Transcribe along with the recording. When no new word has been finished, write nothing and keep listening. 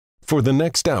For the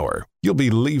next hour, you'll be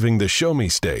leaving the Show Me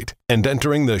state and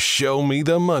entering the Show Me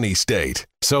the Money state.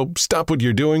 So stop what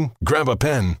you're doing, grab a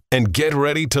pen, and get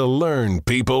ready to learn,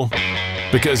 people.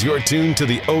 Because you're tuned to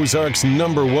the Ozarks'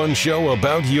 #1 show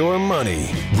about your money.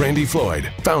 Randy Floyd,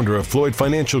 founder of Floyd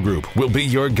Financial Group, will be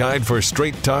your guide for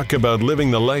straight talk about living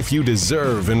the life you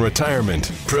deserve in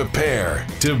retirement. Prepare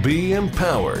to be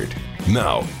empowered.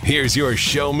 Now, here's your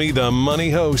Show Me the Money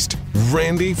host,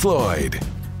 Randy Floyd.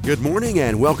 Good morning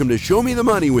and welcome to Show Me the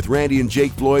Money with Randy and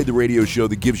Jake Floyd, the radio show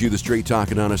that gives you the straight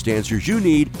talk and honest answers you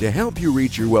need to help you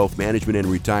reach your wealth management and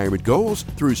retirement goals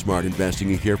through smart investing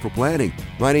and careful planning.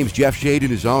 My name's Jeff Shade,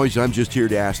 and as always, I'm just here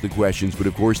to ask the questions, but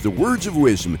of course, the words of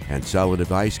wisdom and solid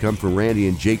advice come from Randy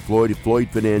and Jake Floyd at Floyd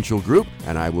Financial Group,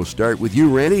 and I will start with you,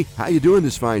 Randy. How you doing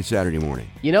this fine Saturday morning?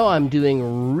 You know, I'm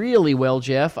doing really well,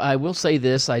 Jeff. I will say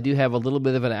this, I do have a little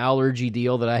bit of an allergy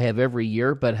deal that I have every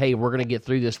year, but hey, we're going to get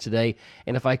through this today,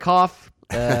 and if I cough,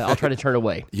 I'll try to turn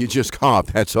away. You just cough.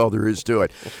 That's all there is to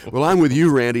it. Well, I'm with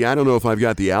you, Randy. I don't know if I've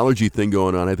got the allergy thing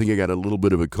going on. I think I got a little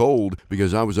bit of a cold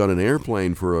because I was on an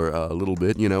airplane for a little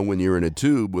bit. You know, when you're in a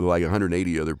tube with like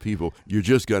 180 other people, you're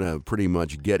just going to pretty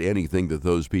much get anything that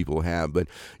those people have. But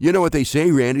you know what they say,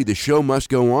 Randy, the show must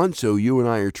go on. So you and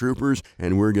I are troopers,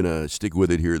 and we're going to stick with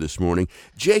it here this morning.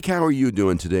 Jake, how are you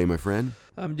doing today, my friend?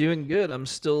 I'm doing good. I'm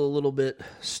still a little bit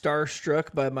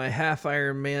starstruck by my half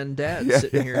Ironman dad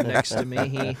sitting here next to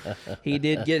me. He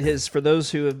did get his, for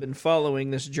those who have been following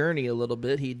this journey a little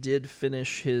bit, he did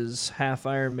finish his half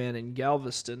Ironman in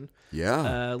Galveston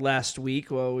last week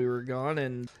while we were gone,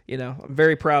 and you know, I'm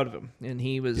very proud of him. And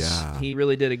he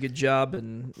really did a good job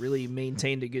and really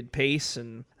maintained a good pace,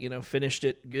 and you know, finished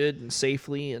it good and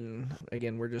safely. And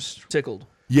again, we're just tickled.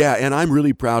 Yeah, and I'm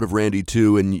really proud of Randy,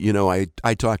 too. And, you know, I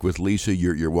talked with Lisa,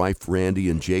 your wife, Randy,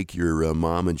 and Jake, your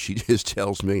mom, and she just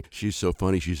tells me, she's so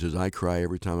funny, she says, I cry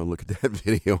every time I look at that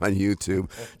video on YouTube.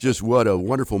 Just what a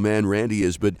wonderful man Randy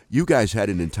is. But you guys had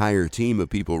an entire team of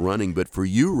people running. But for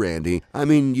you, Randy, I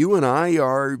mean, you and I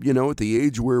are, you know, at the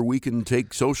age where we can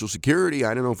take Social Security.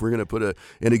 I don't know if we're going to put an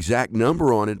exact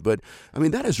number on it, but, I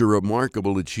mean, that is a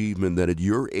remarkable achievement that at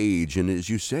your age, and as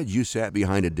you said, you sat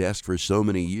behind a desk for so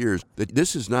many years, that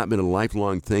this has not been a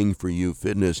lifelong thing for you,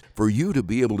 fitness. For you to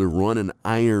be able to run an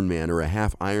Ironman or a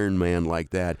half Ironman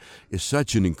like that is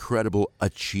such an incredible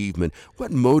achievement.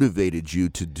 What motivated you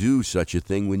to do such a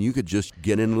thing when you could just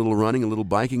get in a little running, a little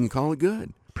biking, and call it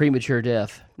good? Premature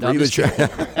death. Premature.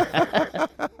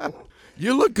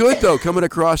 You look good, though, coming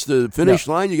across the finish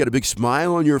line. You got a big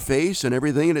smile on your face and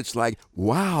everything, and it's like,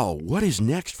 wow, what is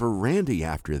next for Randy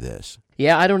after this?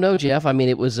 Yeah, I don't know, Jeff. I mean,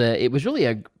 it was really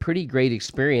a pretty great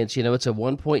experience. You know, it's a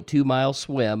 1.2 mile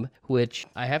swim, which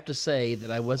I have to say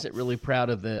that I wasn't really proud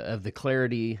of the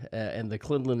clarity and the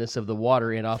cleanliness of the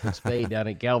water in Office Bay down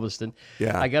in Galveston.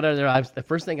 Yeah, I got out there. The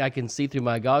first thing I can see through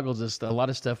my goggles is a lot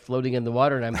of stuff floating in the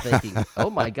water, and I'm thinking, oh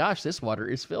my gosh, this water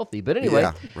is filthy. But anyway,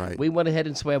 we went ahead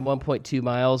and swam 1.2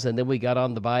 miles, and then we got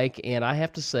on the bike. And I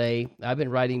have to say, I've been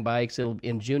riding bikes.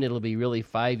 In June, it'll be really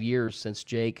 5 years since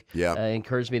Jake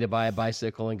encouraged me to buy a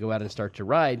bicycle and go out and start to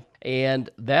ride. And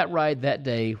that ride that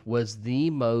day was the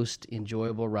most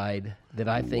enjoyable ride that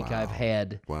I think I've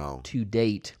had to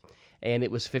date. And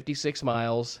it was 56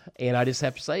 miles, and I just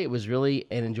have to say it was really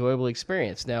an enjoyable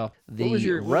experience. Now, what was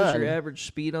your average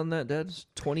speed on that, Dad?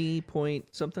 20 point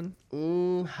something?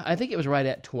 I think it was right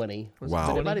at 20.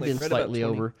 Wow. It might have been slightly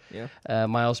over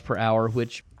miles per hour,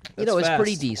 which you know, it's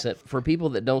pretty decent. For people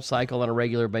that don't cycle on a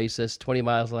regular basis, 20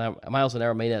 miles an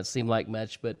hour may not seem like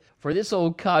much, but for this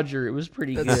old codger, it was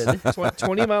pretty good.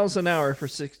 20 miles an hour for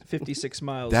 56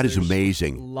 miles. That is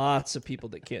amazing. Lots of people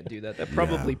that can't do that. That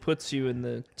probably puts you in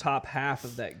the top half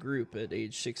of that group at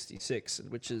age 66,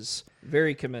 which is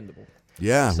very commendable.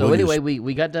 Yeah. So anyway,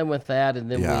 we got done with that, and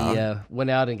then we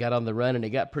went out and got on the run, and it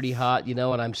got pretty hot, you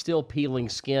know, and I'm still peeling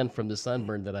skin from the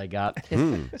sunburn that I got.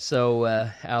 So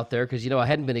out there, because, you know, I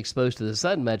hadn't been exposed to the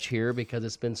sun much here because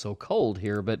it's been so cold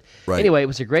here. But anyway, it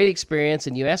was a great experience,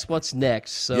 and you asked what's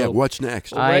next. So what's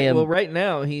next? Well, right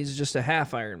now, he's just a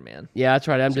half Ironman. Yeah, that's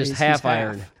right. I'm just half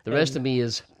Iron. The rest of me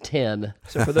is 10.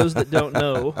 So for those that don't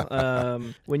know,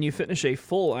 when you finish a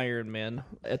full Ironman,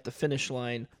 at the finish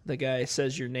line, the guy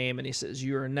says your name, and he says,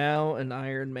 "You are now an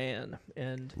Ironman."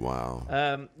 And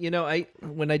wow. You know,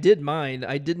 when I did mine,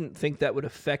 I didn't think that would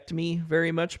affect me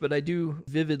very much, but I do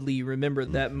vividly remember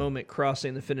that moment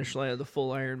crossing the finish line of the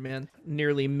full Ironman,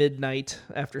 nearly midnight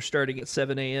after starting at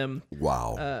 7 a.m.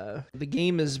 Wow. The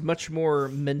game is much more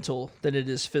mental than it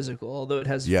is physical, although it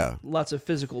has lots of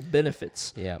physical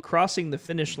benefits. Yeah. Crossing the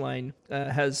finish line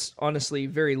has honestly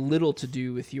very little to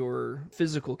do with your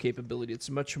physical capability. It's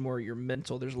much more your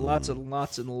mental. There's lots and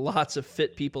lots and lots of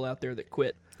fit people out there that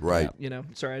quit. Right.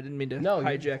 Sorry, I didn't mean to No,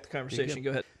 you're- hijack the conversation.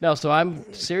 Go ahead. No, so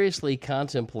I'm seriously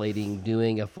contemplating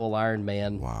doing a full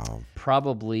Ironman. Wow.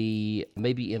 Probably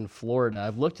maybe in Florida.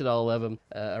 I've looked at all of them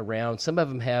around. Some of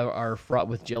them are fraught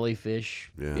with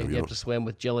jellyfish. Yeah, you have to swim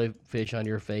with jellyfish on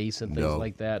your face and things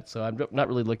like that. So I'm not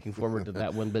really looking forward to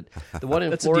that one. But the one in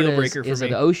That's a deal Florida breaker for is me.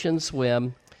 an ocean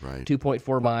swim. Right.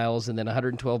 2.4 miles and then a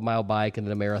 112-mile bike and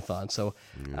then a marathon. So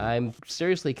I'm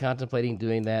seriously contemplating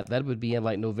doing that. That would be in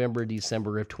like November,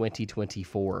 December of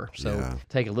 2024. So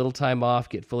take a little time off,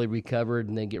 get fully recovered,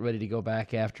 and then get ready to go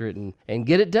back after it and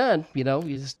get it done. You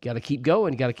just got to keep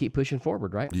going, got to keep pushing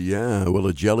forward, right? Yeah, well,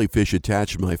 a jellyfish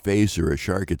attached to my face or a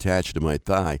shark attached to my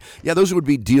thigh. Yeah, those would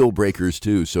be deal breakers,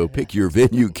 too, so pick your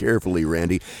venue carefully,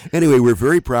 Randy. Anyway, we're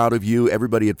very proud of you.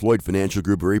 Everybody at Floyd Financial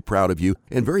Group, very proud of you,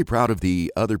 and very proud of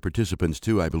the other participants,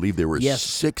 too. I believe there were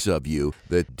 6 of you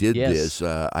that did this.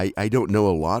 I don't know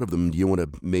a lot of them. Do you want to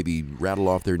maybe rattle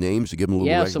off their names to give them a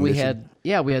little recognition?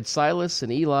 So we had Silas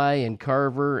and Eli and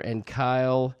Carver and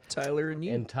Kyle, Tyler and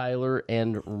you. and Tyler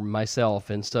and myself.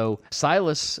 And so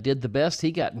Silas did the best.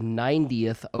 He got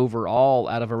 90th overall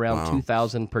out of around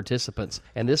 2,000 participants.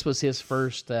 And this was his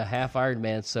first half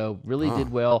Ironman, so really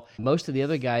did well. Most of the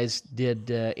other guys did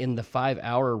in the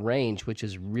 5-hour range, which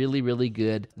is really, really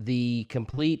good. The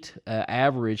complete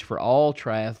average for all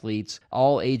triathletes,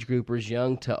 all age groupers,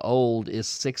 young to old, is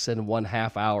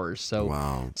 6.5 hours.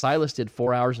 So Silas did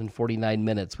 4 hours and 49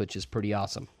 minutes, which is pretty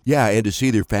awesome. Yeah, and to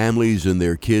see their families and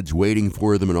their kids waiting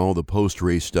for them and all the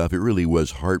post-race stuff, it really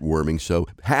was heartwarming. So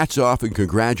hats off and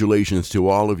congratulations to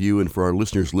all of you. And for our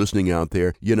listeners listening out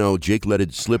there, Jake let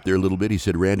it slip there a little bit. He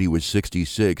said Randy was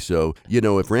 66. So,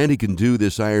 if Randy can do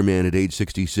this Ironman at age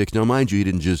 66, now mind you, he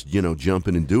didn't just, jump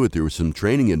in and do it. There was some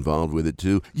training involved with it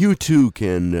too. You too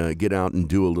can get out and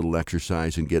do a little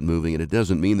exercise and get moving. And it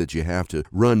doesn't mean that you have to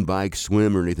run, bike,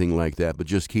 swim, or anything like that, but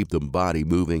just keep the body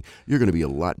moving. You're going to be a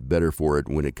lot better for it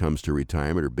when it comes to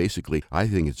retirement, or basically, I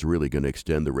think it's really going to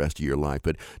extend the rest of your life.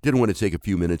 But didn't want to take a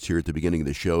few minutes here at the beginning of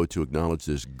the show to acknowledge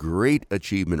this great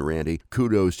achievement, Randy.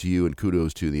 Kudos to you and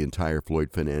kudos to the entire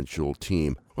Floyd Financial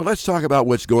team. Well, let's talk about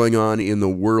what's going on in the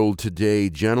world today,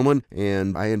 gentlemen.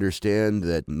 And I understand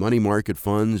that money market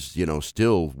funds,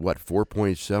 still,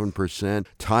 4.7%.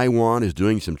 Taiwan is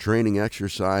doing some training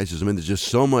exercises. I mean, there's just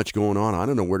so much going on. I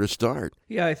don't know where to start.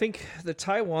 Yeah, I think the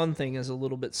Taiwan thing is a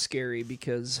little bit scary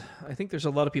because I think there's a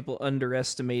lot of people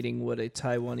underestimating what a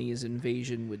Taiwanese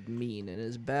invasion would mean. And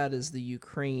as bad as the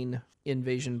Ukraine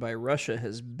invasion by Russia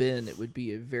has been, it would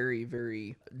be a very,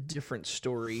 very different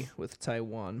story with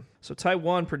Taiwan. So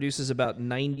Taiwan produces about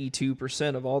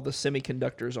 92% of all the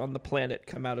semiconductors on the planet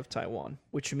come out of Taiwan,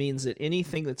 which means that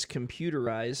anything that's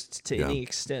computerized to any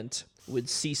extent would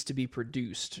cease to be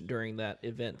produced during that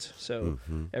event. So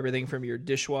everything from your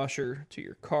dishwasher to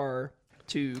your car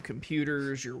to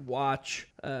computers, your watch,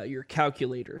 your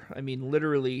calculator. I mean,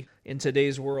 literally, in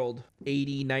today's world,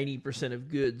 80-90% of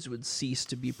goods would cease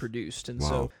to be produced. And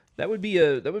so that would be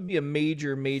a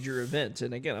major, major event.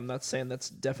 And again, I'm not saying that's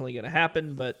definitely going to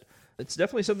happen, but it's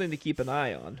definitely something to keep an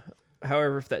eye on.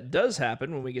 However, if that does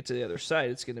happen, when we get to the other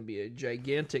side, it's going to be a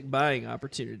gigantic buying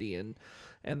opportunity, and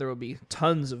there will be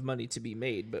tons of money to be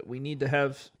made. But you need to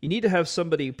have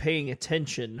somebody paying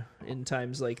attention in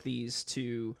times like these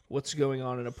to what's going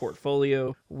on in a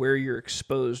portfolio, where you're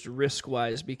exposed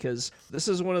risk-wise, because this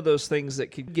is one of those things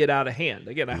that could get out of hand.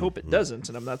 Again, I hope it doesn't,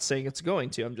 and I'm not saying it's going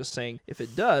to. I'm just saying if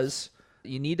it does,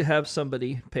 you need to have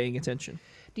somebody paying attention.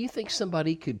 Do you think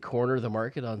somebody could corner the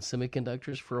market on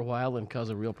semiconductors for a while and cause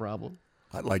a real problem?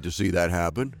 I'd like to see that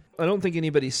happen. I don't think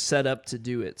anybody's set up to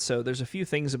do it. So there's a few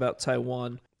things about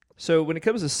Taiwan. So when it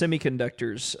comes to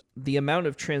semiconductors, the amount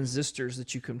of transistors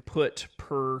that you can put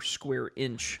per square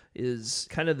inch is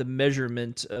kind of the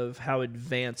measurement of how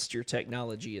advanced your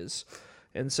technology is.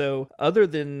 And so other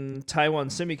than Taiwan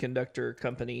Semiconductor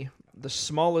Company, the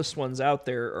smallest ones out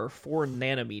there are 4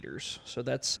 nanometers. So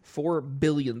that's 4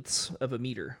 billionths of a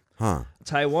meter.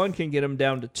 Taiwan can get them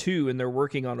down to 2, and they're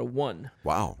working on a 1.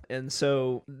 Wow. And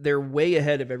so they're way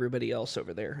ahead of everybody else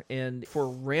over there. And for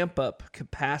ramp-up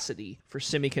capacity for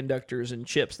semiconductors and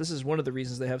chips, this is one of the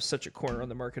reasons they have such a corner on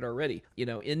the market already.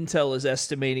 Intel is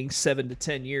estimating 7 to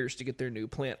 10 years to get their new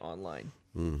plant online.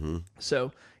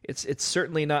 So it's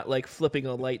certainly not like flipping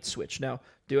a light switch. Now,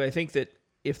 do I think that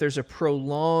if there's a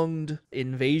prolonged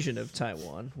invasion of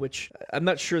Taiwan, which I'm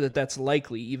not sure that that's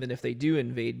likely, even if they do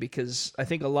invade, because I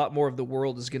think a lot more of the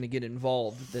world is going to get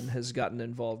involved than has gotten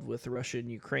involved with Russia and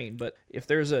Ukraine. But if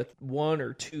there's a 1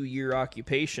 or 2 year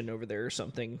occupation over there or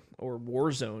something, or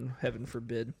war zone, heaven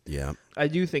forbid, Yeah. I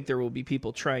do think there will be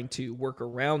people trying to work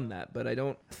around that, but I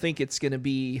don't think it's going to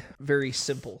be very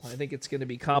simple. I think it's going to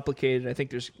be complicated. I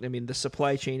think the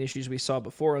supply chain issues we saw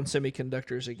before on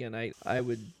semiconductors, again,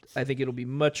 I think it'll be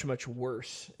much, much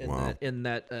worse in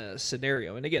that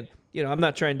scenario. And again, I'm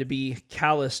not trying to be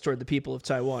callous toward the people of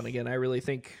Taiwan. Again, I really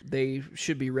think they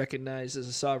should be recognized as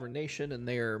a sovereign nation, and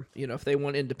they're, if they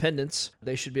want independence,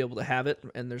 they should be able to have it.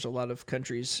 And there's a lot of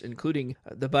countries, including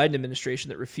the Biden administration,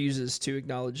 that refuses to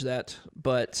acknowledge that.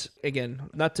 But again,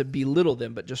 not to belittle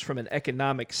them, but just from an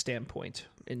economic standpoint,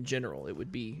 in general, it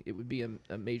would be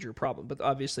a major problem. But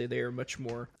obviously, they are much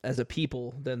more as a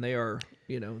people than they are,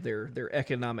 their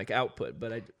economic output.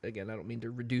 But I don't mean to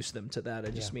reduce them to that. I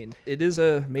just mean it is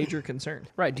a major concern.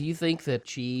 Right. Do you think that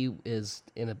Xi is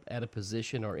in a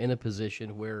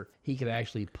position where he could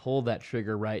actually pull that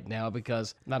trigger right now?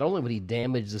 Because not only would he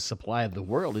damage the supply of the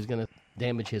world, he's going to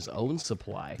damage his own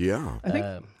supply. Yeah.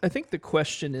 I think the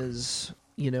question is,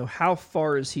 how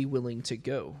far is he willing to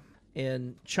go?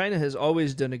 And China has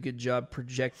always done a good job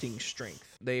projecting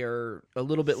strength. They are a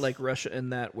little bit like Russia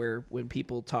in that, where when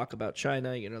people talk about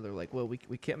China, they're like, well,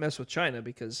 we can't mess with China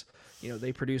because,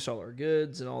 they produce all our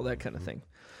goods and all that kind of thing.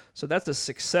 So that's a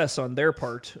success on their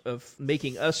part of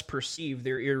making us perceive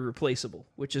they're irreplaceable,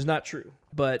 which is not true.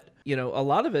 But, a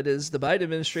lot of it is the Biden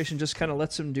administration just kind of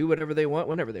lets them do whatever they want,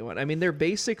 whenever they want. I mean, they're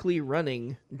basically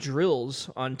running drills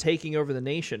on taking over the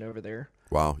nation over there.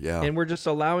 Wow, yeah. And we're just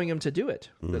allowing them to do it.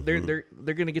 Mm-hmm.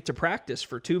 They're going to get to practice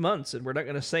for 2 months, and we're not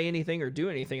going to say anything or do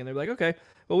anything. And they're like, okay,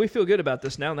 well, we feel good about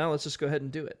this now. Now let's just go ahead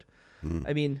and do it.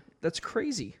 I mean, that's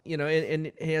crazy,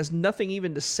 and he has nothing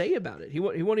even to say about it. He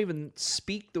won't even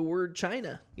speak the word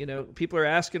China. People are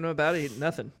asking him about it.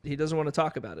 Nothing. He doesn't want to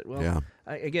talk about it. Well, yeah.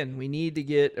 Again, we need to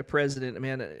get a president.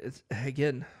 Man,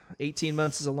 18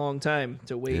 months is a long time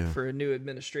to wait for a new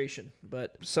administration.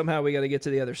 But somehow we got to get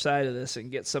to the other side of this and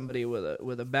get somebody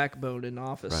with a backbone in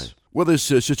office. Right. Well, this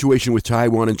situation with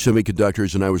Taiwan and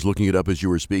semiconductors, and I was looking it up as you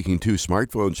were speaking too,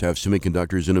 smartphones have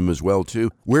semiconductors in them as well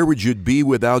too. Where would you be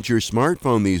without your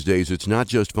smartphone these days? It's not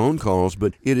just phone calls,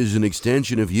 but it is an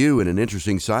extension of you. And an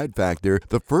interesting side fact there,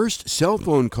 the first cell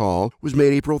phone call was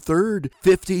made April 3rd,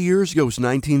 50 years ago. It was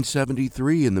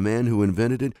 1973, and the man who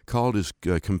invented it called his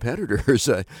competitors,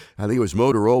 I think it was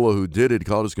Motorola who did it,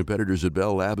 called his competitors at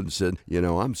Bell Lab and said,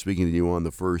 I'm speaking to you on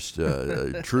the first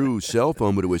true cell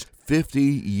phone, but it was 50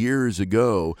 years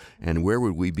ago, and where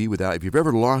would we be without? If you've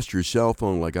ever lost your cell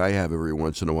phone like I have every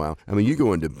once in a while, I mean, you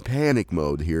go into panic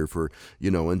mode here for,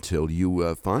 until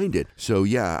you find it. So,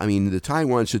 yeah, the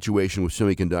Taiwan situation with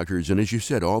semiconductors, and as you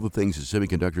said, all the things that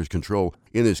semiconductors control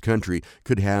in this country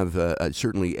could have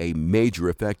certainly a major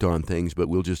effect on things, but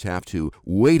we'll just have to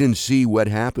wait and see what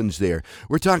happens there.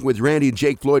 We're talking with Randy and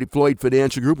Jake Floyd at Floyd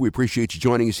Financial Group. We appreciate you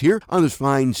joining us here on this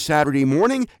fine Saturday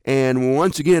morning. And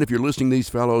once again, if you're listening to these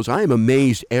fellows, I am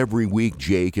amazed every week,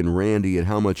 Jake and Randy, at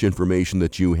how much information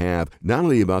that you have, not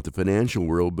only about the financial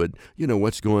world, but,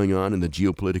 what's going on in the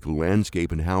geopolitical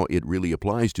landscape and how it really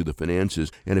applies to the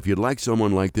finances. And if you'd like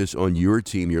someone like this on your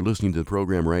team, you're listening to the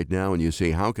program right now and you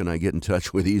say, how can I get in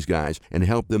touch with these guys and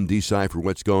help them decipher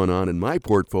what's going on in my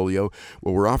portfolio?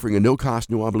 Well, we're offering a no-cost,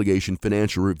 no-obligation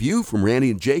financial review from Randy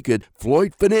and Jake at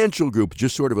Floyd Financial Group.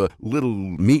 Just sort of a little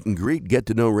meet and greet, get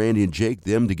to know Randy and Jake,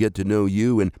 them to get to know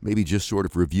you, and maybe just sort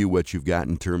of review what you've got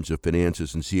in terms of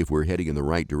finances and see if we're heading in the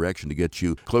right direction to get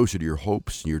you closer to your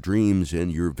hopes, your dreams,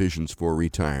 and your visions for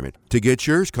retirement. To get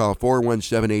yours, call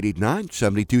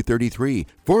 417-889-7233.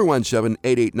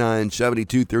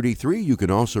 417-889-7233. You can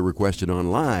also request it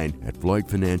online at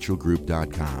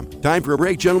floydfinancialgroup.com. Time for a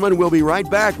break, gentlemen. We'll be right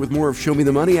back with more of Show Me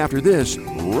the Money after this,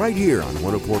 right here on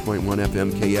 104.1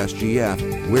 FM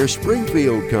KSGF, where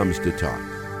Springfield comes to talk.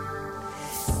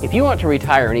 If you want to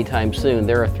retire anytime soon,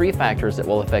 there are 3 factors that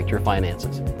will affect your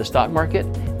finances: the stock market,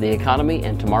 the economy,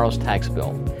 and tomorrow's tax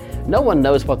bill. No one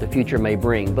knows what the future may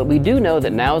bring, but we do know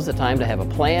that now is the time to have a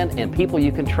plan and people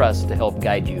you can trust to help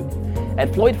guide you.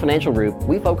 At Floyd Financial Group,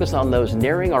 we focus on those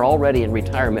nearing or already in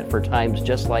retirement for times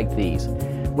just like these.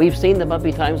 We've seen the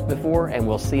bumpy times before, and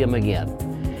we'll see them again.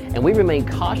 And we remain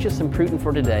cautious and prudent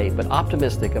for today, but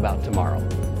optimistic about tomorrow.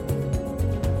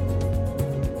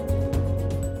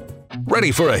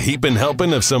 Ready for a heapin'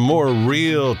 helping of some more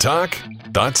real talk?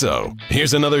 Thought so.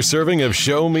 Here's another serving of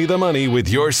Show Me the Money with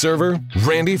your server,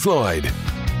 Randy Floyd.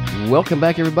 Welcome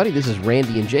back, everybody. This is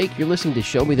Randy and Jake. You're listening to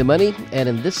Show Me the Money, and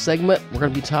in this segment, we're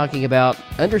going to be talking about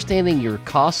understanding your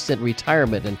costs at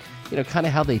retirement and, kind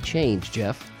of how they change,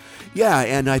 Jeff. Yeah,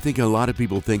 and I think a lot of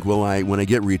people think, well, when I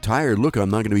get retired, look, I'm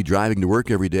not going to be driving to work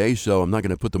every day, so I'm not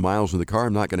going to put the miles in the car.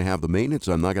 I'm not going to have the maintenance.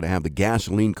 I'm not going to have the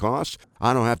gasoline costs.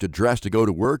 I don't have to dress to go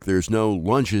to work. There's no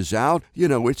lunches out.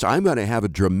 I'm going to have a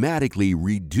dramatically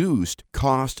reduced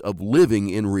cost of living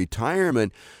in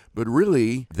retirement. But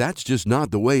really, that's just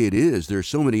not the way it is. There's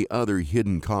so many other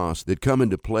hidden costs that come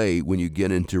into play when you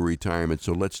get into retirement.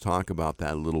 So let's talk about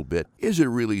that a little bit. Is it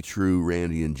really true,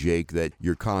 Randy and Jake, that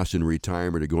your costs in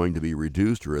retirement are going to be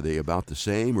reduced, or are they about the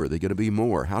same, or are they going to be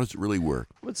more? How does it really work?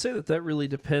 I would say that really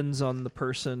depends on the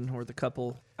person or the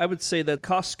couple. I would say that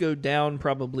costs go down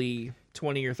probably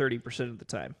 20 or 30% of the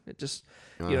time. It just,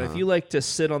 if you like to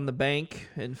sit on the bank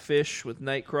and fish with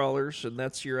night crawlers and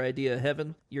that's your idea of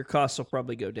heaven, your costs will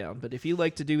probably go down. But if you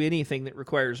like to do anything that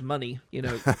requires money,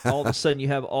 all of a sudden you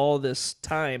have all this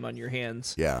time on your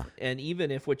hands. Yeah. And even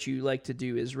if what you like to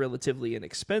do is relatively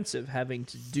inexpensive, having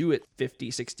to do it 50,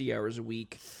 60 hours a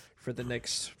week for the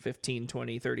next 15,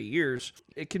 20, 30 years,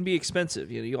 it can be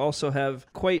expensive. You also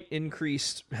have quite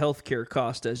increased healthcare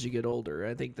cost as you get older.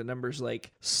 I think the number's like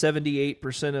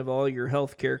 78% of all your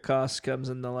healthcare costs comes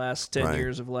in the last 10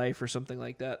 years of life or something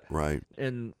like that. Right.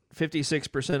 And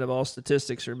 56% of all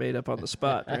statistics are made up on the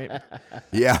spot, right?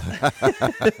 Yeah.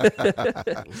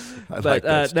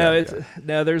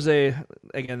 Now there's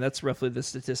again, that's roughly the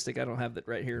statistic. I don't have that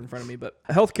right here in front of me, but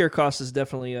healthcare cost is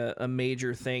definitely a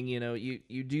major thing.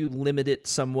 You do limit it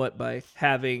somewhat by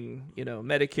having,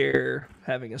 Medicare,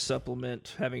 having a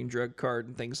supplement, having drug card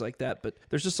and things like that. But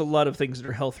there's just a lot of things that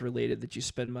are health related that you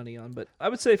spend money on. But I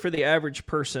would say for the average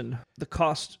person, the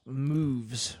cost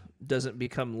moves, doesn't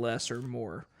become less or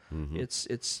more. Mm-hmm.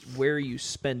 It's where you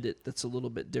spend it that's a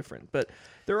little bit different. But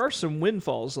there are some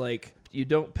windfalls, like you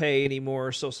don't pay any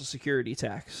more Social Security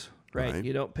tax, right?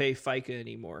 You don't pay FICA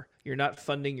anymore. You're not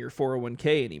funding your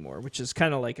 401k anymore, which is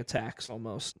kind of like a tax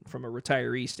almost from a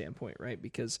retiree standpoint, right?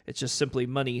 Because it's just simply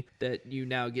money that you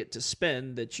now get to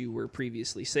spend that you were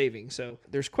previously saving. So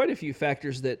there's quite a few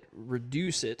factors that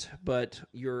reduce it, but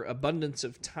your abundance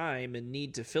of time and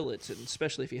need to fill it, and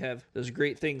especially if you have those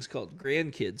great things called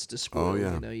grandkids to spoil,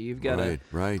 you've got to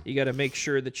you got to make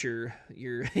sure that you're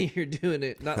doing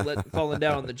it, not falling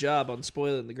down on the job on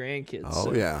spoiling the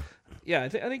grandkids. Yeah, I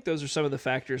think those are some of the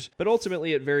factors, but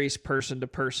ultimately it varies person to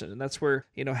person, and that's where,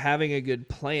 having a good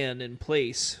plan in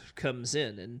place comes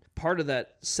in. And part of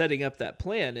that, setting up that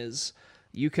plan, is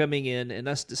you coming in and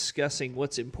us discussing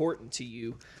what's important to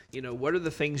you. What are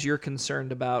the things you're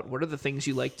concerned about? What are the things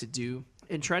you like to do?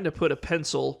 And trying to put a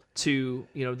pencil to,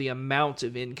 the amount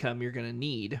of income you're going to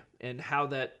need and how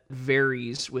that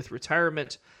varies with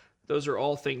retirement. Those are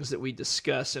all things that we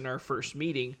discuss in our first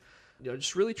meeting.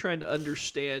 Just really trying to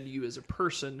understand you as a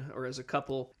person or as a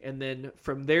couple. And then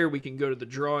from there, we can go to the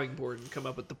drawing board and come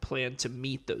up with the plan to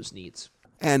meet those needs.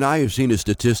 And I have seen a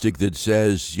statistic that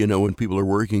says, when people are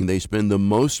working, they spend the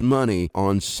most money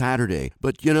on Saturday.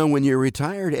 But, when you're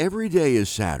retired, every day is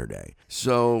Saturday.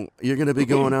 So you're going to be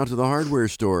going out to the hardware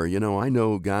store. I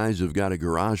know guys who've got a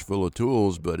garage full of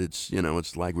tools, but it's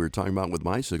like we were talking about with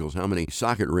bicycles. How many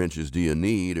socket wrenches do you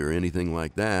need or anything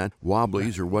like that?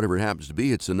 Wobblies or whatever it happens to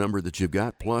be. It's the number that you've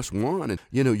got plus one. And,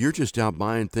 you're just out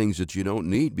buying things that you don't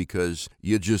need because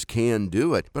you just can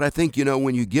do it. But I think,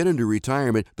 when you get into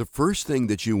retirement, the first thing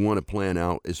that you want to plan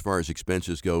out as far as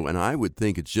expenses go, and I would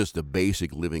think it's just the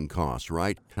basic living costs,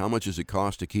 right? How much does it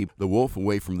cost to keep the wolf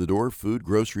away from the door? Food,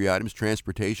 grocery items,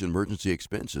 transportation, emergency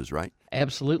expenses, right?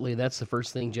 Absolutely. That's the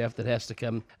first thing, Jeff, that has to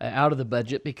come out of the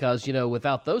budget because,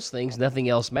 without those things, nothing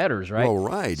else matters, right? Oh,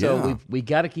 right, So we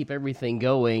got to keep everything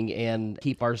going and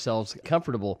keep ourselves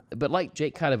comfortable. But like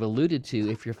Jake kind of alluded to,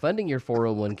 if you're funding your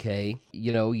 401k,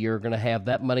 you're going to have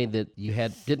that money that you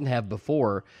didn't have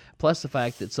before, plus the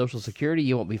fact that Social Security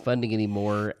you won't be funding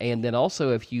anymore. And then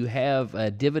also if you have a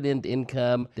dividend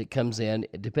income that comes in,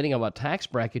 depending on what tax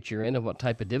bracket you're in and what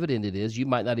type of dividend it is, you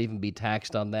might not even be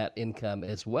taxed on that income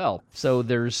as well. So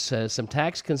there's some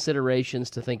tax considerations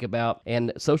to think about.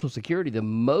 And Social Security, the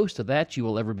most of that you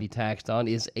will ever be taxed on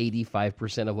is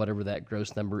 85% of whatever that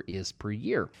gross number is per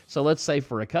year. So let's say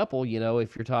for a couple,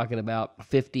 if you're talking about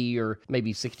 $50,000 or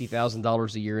maybe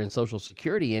 $60,000 a year in Social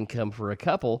Security income for a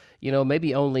couple,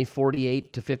 maybe only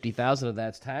 $48,000 to $50,000 of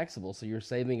that's taxable. So you're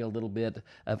saving a little bit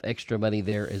of extra money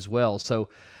there as well. So,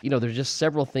 there's just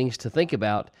several things to think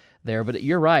about. there. But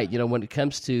you're right. When it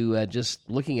comes to just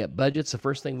looking at budgets, the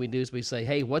first thing we do is we say,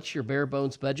 hey, what's your bare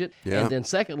bones budget? Yeah. And then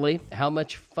secondly, how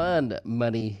much fund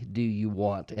money do you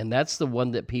want? And that's the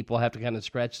one that people have to kind of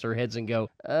scratch their heads and go,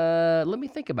 let me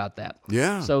think about that.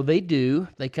 Yeah. So they do.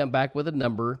 They come back with a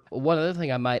number. One other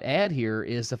thing I might add here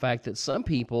is the fact that some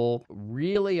people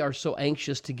really are so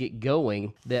anxious to get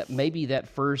going that maybe that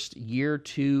first year,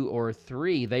 2 or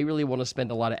 3, they really want to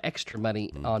spend a lot of extra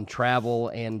money on travel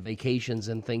and vacations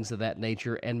and things of that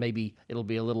nature, and maybe it'll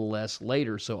be a little less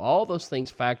later. So all those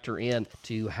things factor in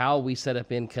to how we set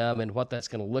up income and what that's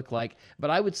going to look like. But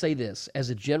I would say this, as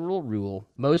a general rule,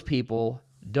 most people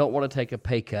don't want to take a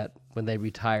pay cut when they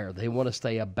retire. They want to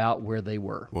stay about where they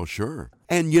were. Well, sure.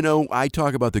 And, I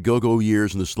talk about the go-go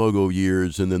years and the slow-go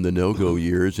years and then the no-go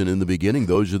years. And in the beginning,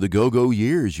 those are the go-go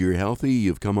years. You're healthy.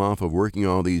 You've come off of working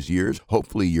all these years.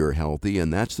 Hopefully you're healthy.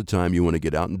 And that's the time you want to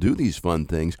get out and do these fun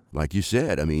things. Like you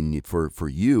said, I mean, for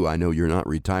you, I know you're not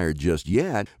retired just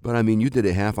yet, but I mean, you did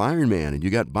a half Ironman and you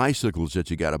got bicycles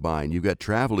that you got to buy and you've got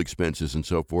travel expenses and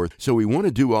so forth. So we want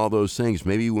to do all those things.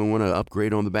 Maybe we want to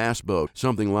upgrade on the bass boat,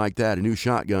 something like that, a new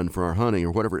shotgun for our hunting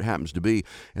or whatever it happens to be.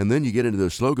 And then you get into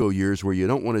those slow-go years where you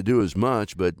don't want to do as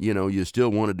much, but you still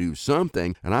want to do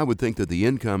something. And I would think that the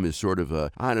income is sort of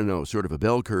a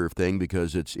bell curve thing,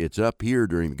 because it's up here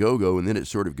during the go-go and then it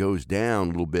sort of goes down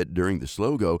a little bit during the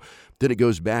slow-go. Then it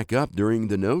goes back up during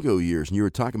the no-go years. And you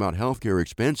were talking about healthcare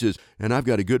expenses, and I've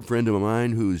got a good friend of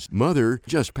mine whose mother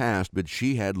just passed, but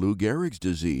she had Lou Gehrig's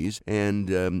disease,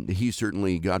 and he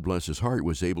certainly, God bless his heart,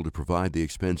 was able to provide the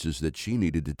expenses that she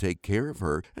needed to take care of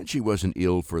her. And she wasn't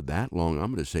ill for that long.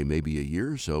 I'm going to say maybe a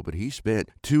year or so, but he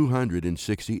spent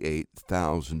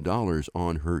 $268,000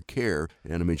 on her care.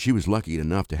 And I mean, she was lucky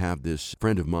enough to have this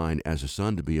friend of mine as a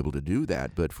son to be able to do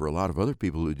that. But for a lot of other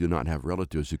people who do not have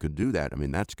relatives who could do that, I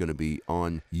mean, that's going to be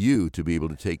on you to be able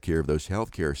to take care of those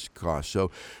health care costs. So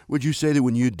would you say that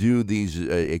when you do these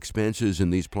expenses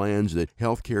and these plans, that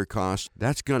health care costs,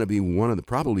 that's going to be one of the,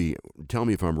 probably, tell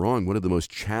me if I'm wrong, one of the most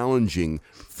challenging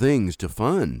things to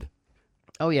fund?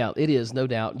 Oh, yeah, it is, no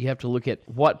doubt. You have to look at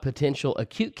what potential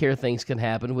acute care things can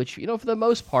happen, which, for the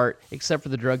most part, except for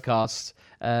the drug costs,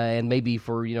 and maybe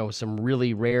for, some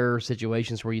really rare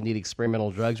situations where you need experimental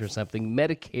drugs or something,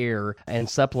 Medicare and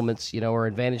supplements, or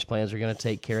Advantage plans are going to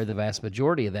take care of the vast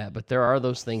majority of that. But there are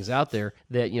those things out there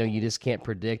that, you just can't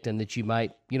predict, and that you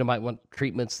might want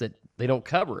treatments that they don't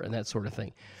cover and that sort of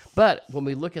thing. But when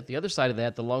we look at the other side of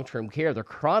that, the long-term care, the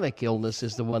chronic illness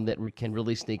is the one that can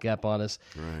really sneak up on us,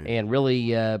 right, and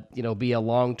really, be a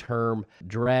long-term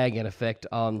drag and effect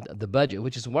on the budget,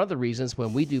 which is one of the reasons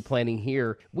when we do planning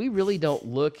here, we really don't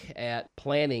look at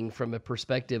planning from a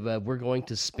perspective of we're going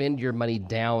to spend your money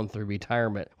down through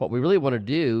retirement. What we really want to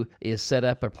do is set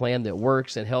up a plan that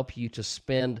works and help you to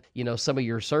spend, some of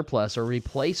your surplus or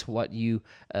replace what you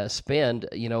spend,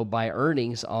 by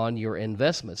earnings on your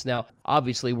investments. Now,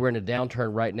 obviously, we're in a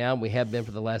downturn right now, and we have been for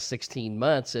the last 16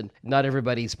 months, and not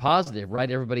everybody's positive,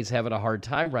 right? Everybody's having a hard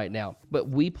time right now. But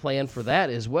we plan for that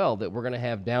as well, that we're going to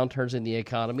have downturns in the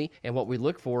economy, and what we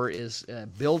look for is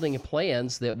building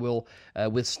plans that will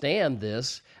withstand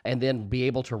this and then be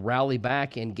able to rally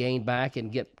back and gain back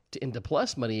and get into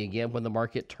plus money again when the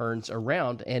market turns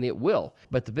around, and it will.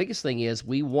 But the biggest thing is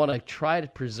we want to try to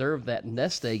preserve that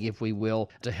nest egg, if we will,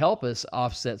 to help us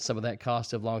offset some of that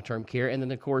cost of long-term care. And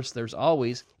then, of course, there's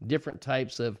always different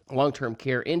types of long-term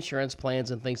care insurance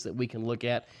plans and things that we can look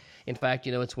at. In fact,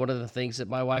 it's one of the things that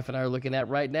my wife and I are looking at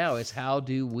right now is how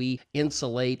do we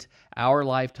insulate our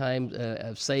lifetime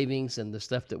of savings and the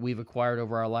stuff that we've acquired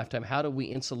over our lifetime? How do we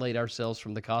insulate ourselves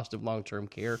from the cost of long-term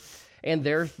care? And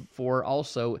therefore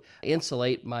also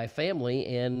insulate my family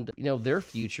and, their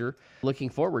future looking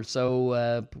forward.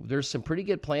 So there's some pretty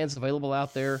good plans available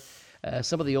out there.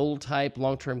 Some of the old type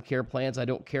long-term care plans I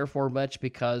don't care for much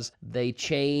because they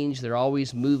change. They're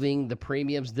always moving. The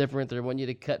premium's different. They want you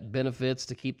to cut benefits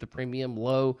to keep the premium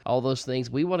low, all those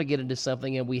things. We want to get into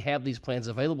something, and we have these plans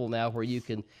available now where you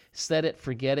can set it,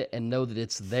 forget it, and know that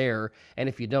it's there. And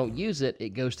if you don't use it, it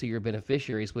goes to your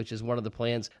beneficiaries, which is one of the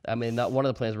plans. I mean, not one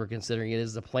of the plans we're considering. It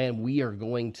is the plan we are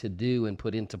going to do and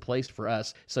put into place for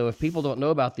us. So if people don't know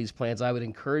about these plans, I would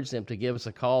encourage them to give us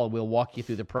a call, and we'll walk you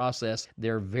through the process.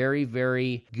 They're very,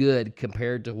 very good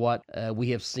compared to what we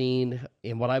have seen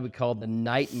in what I would call the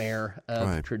nightmare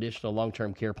of traditional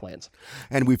long-term care plans.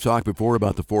 And we've talked before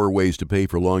about the 4 ways to pay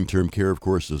for long-term care. Of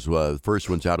course, the first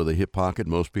one's out of the hip pocket.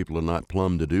 Most people are not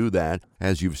plumbed to do that.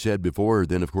 As you've said before,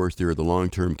 then, of course, there are the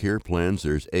long-term care plans.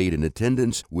 There's aid and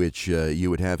attendance, which you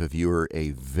would have if you were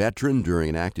a veteran during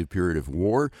an active period of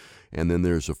war. And then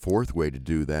there's a 4th way to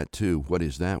do that, too. What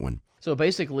is that one? So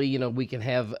basically, we can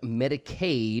have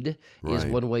Medicaid is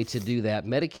Right. one way to do that.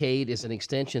 Medicaid is an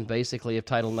extension basically of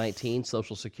Title 19,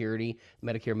 Social Security,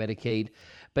 Medicare, Medicaid.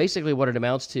 Basically, what it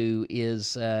amounts to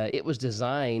is it was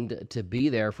designed to be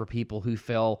there for people who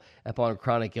fell upon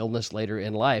chronic illness later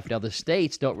in life. Now, the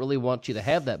states don't really want you to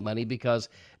have that money because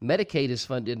Medicaid is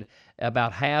funded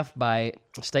about half by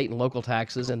state and local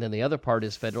taxes, and then the other part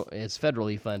is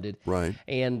federally funded. Right.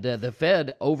 And the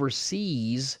Fed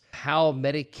oversees how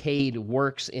Medicaid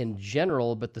works in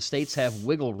general, but the states have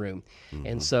wiggle room.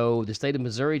 And so the state of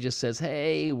Missouri just says,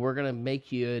 hey, we're going to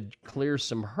make you clear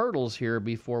some hurdles here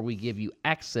before we give you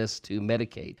access to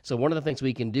Medicaid. So one of the things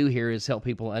we can do here is help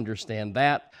people understand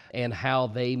that and how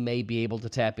they may be able to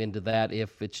tap into that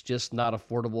if it's just not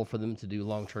affordable for them to do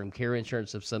long-term care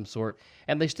insurance of some sort,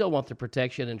 and they still want the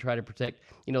protection and try to protect,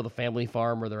 the family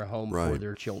farm or their home for Right.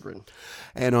 their children.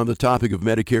 And on the topic of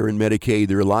Medicare and Medicaid,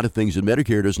 there are a lot of things that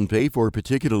Medicare doesn't pay for,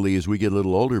 particularly as we get a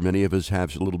little older. Many of us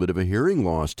have a little bit of a hearing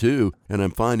loss, too. And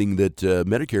I'm finding that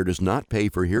Medicare does not pay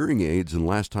for hearing aids. And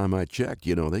last time I checked,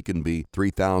 they can be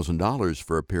 $3,000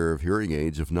 for a pair of hearing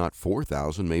aids, if not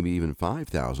 $4,000, maybe even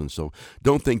 $5,000. So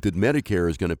don't think that Medicare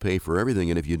is going to pay for everything.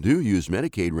 And if you do use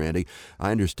Medicaid, Randy,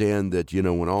 I understand that,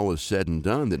 when all is said and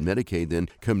done, that Medicaid then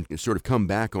come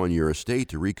back on your estate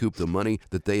to recoup the money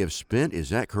that they have spent. Is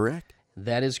that correct?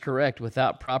 That is correct.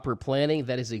 Without proper planning,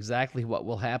 that is exactly what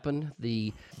will happen.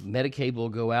 The Medicaid will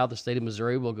go out, the state of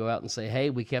Missouri will go out and say,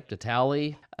 hey, we kept a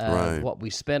tally of what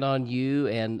we spent on you,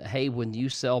 and hey, when you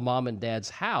sell mom and dad's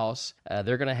house,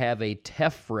 they're going to have a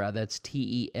TEFRA, that's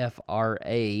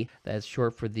TEFRA, that's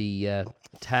short for the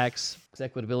Tax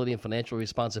Equitability and Financial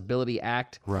Responsibility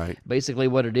Act. Right. Basically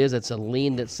what it is, it's a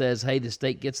lien that says, hey, the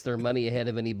state gets their money ahead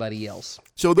of anybody else.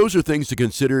 So those are things to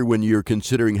consider when you're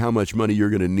considering how much money you're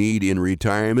going to need in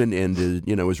retirement. And,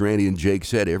 as Randy and Jake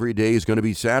said, every day is going to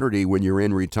be Saturday when you're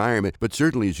in retirement. But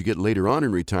certainly as you get later on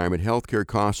in retirement, healthcare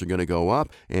costs are going to go up.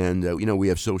 And, we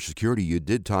have Social Security. You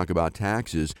did talk about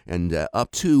taxes, and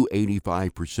up to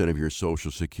 85% of your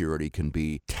Social Security can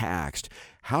be taxed.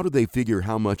 How do they figure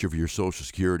how much of your Social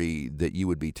Security that you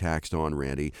would be taxed on,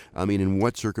 Randy? I mean, in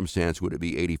what circumstance would it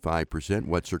be 85%?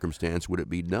 What circumstance would it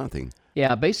be nothing?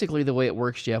 Yeah, basically the way it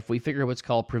works, Jeff, we figure what's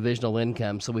called provisional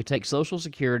income. So we take Social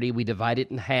Security, we divide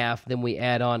it in half, then we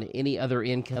add on any other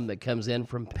income that comes in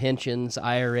from pensions,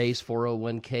 IRAs,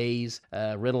 401ks,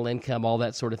 rental income, all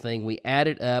that sort of thing. We add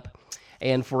it up.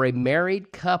 And for a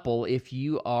married couple, if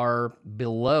you are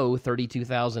below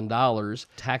 $32,000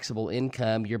 taxable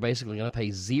income, you're basically going to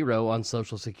pay zero on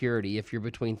Social Security. If you're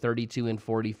between 32 and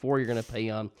 44, you're going to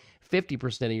pay on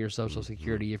 50% of your Social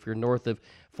Security. If you're north of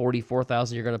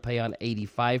 44,000, you're going to pay on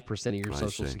 85% of your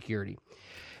Social Security.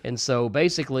 And so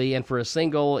basically, and for a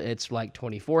single, it's like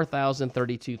 24,000,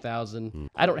 32,000.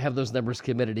 I don't have those numbers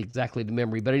committed exactly to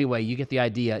memory, but anyway, you get the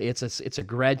idea. It's a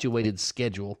graduated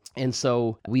schedule. And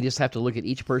so we just have to look at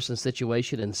each person's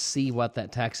situation and see what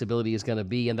that taxability is going to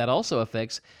be. And that also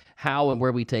affects how and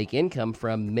where we take income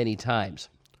from many times.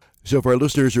 So if our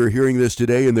listeners are hearing this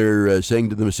today and they're saying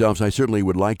to themselves, I certainly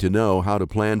would like to know how to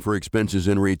plan for expenses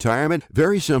in retirement,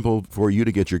 very simple for you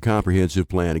to get your comprehensive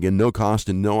plan. Again, no cost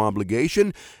and no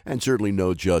obligation, and certainly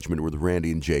no judgment with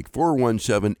Randy and Jake.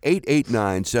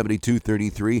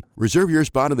 417-889-7233. Reserve your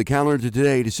spot on the calendar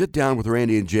today to sit down with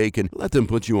Randy and Jake and let them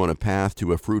put you on a path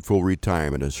to a fruitful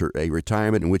retirement, a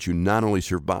retirement in which you not only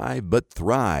survive, but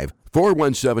thrive.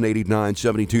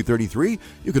 417-889-7233.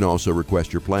 You can also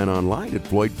request your plan online at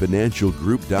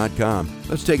FloydFinancialGroup.com.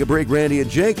 Let's take a break, Randy and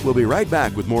Jake. We'll be right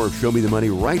back with more of Show Me the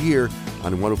Money right here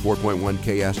on 104.1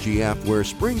 KSGF, where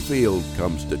Springfield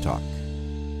comes to talk.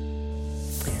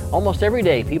 Almost every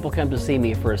day, people come to see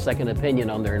me for a second opinion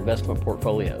on their investment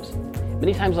portfolios.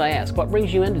 Many times I ask, what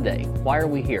brings you in today? Why are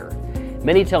we here?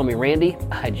 Many tell me, Randy,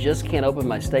 I just can't open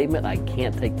my statement. I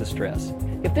can't take the stress.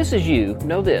 If this is you,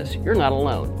 know this, you're not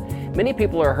alone. Many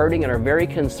people are hurting and are very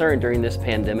concerned during this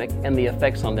pandemic and the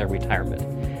effects on their retirement.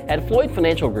 At Floyd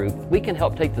Financial Group, we can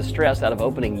help take the stress out of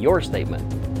opening your statement.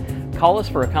 Call us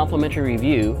for a complimentary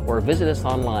review or visit us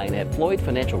online at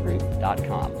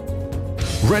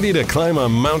floydfinancialgroup.com. Ready to climb a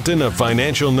mountain of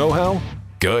financial know-how?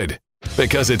 Good.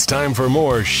 Because it's time for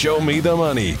more Show Me the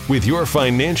Money with your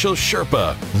financial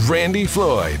Sherpa, Randy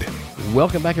Floyd.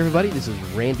 Welcome back, everybody. This is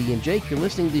Randy and Jake. You're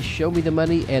listening to Show Me the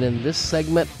Money, and in this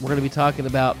segment, we're going to be talking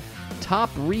about top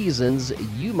reasons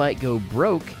you might go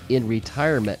broke in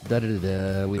retirement.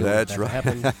 Da-da-da-da. We don't want That's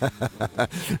that to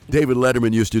happen. David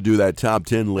Letterman used to do that top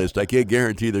 10 list. I can't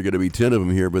guarantee there are going to be 10 of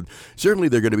them here, but certainly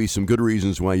there are going to be some good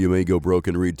reasons why you may go broke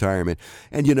in retirement.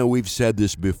 And, we've said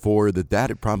this before,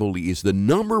 that probably is the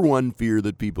number one fear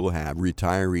that people have,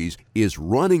 retirees, is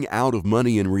running out of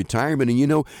money in retirement.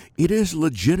 And, it is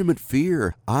legitimate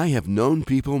fear. I have known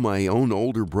people, my own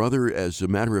older brother, as a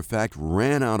matter of fact,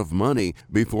 ran out of money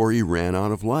before he ran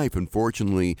out of life.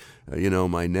 Unfortunately,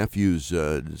 my nephews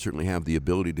certainly have the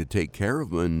ability to take care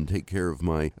of them and take care of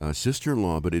my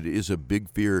sister-in-law, but it is a big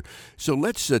fear. So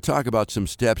let's talk about some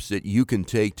steps that you can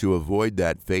take to avoid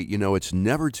that fate. It's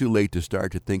never too late to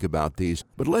start to think about these,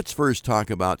 but let's first talk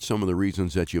about some of the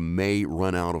reasons that you may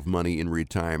run out of money in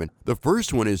retirement. The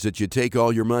first one is that you take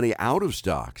all your money out of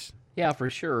stocks. Yeah, for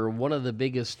sure. One of the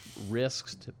biggest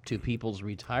risks to people's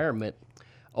retirement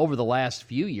over the last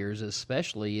few years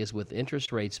especially is with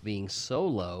interest rates being so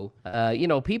low.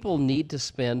 People need to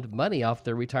spend money off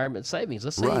their retirement savings.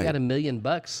 Let's say you got $1 million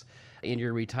in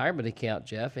your retirement account,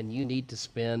 Jeff, and you need to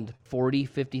spend $40,000,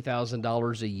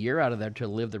 $50,000 a year out of there to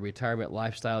live the retirement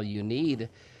lifestyle you need.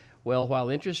 Well, while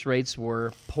interest rates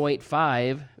were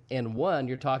 0.5 and 1,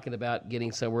 you're talking about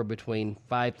getting somewhere between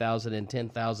 $5,000 and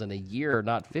 $10,000 a year,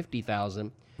 not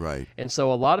 $50,000. Right. And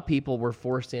so a lot of people were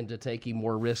forced into taking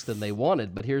more risk than they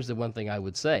wanted. But here's the one thing I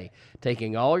would say.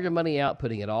 Taking all your money out,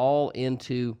 putting it all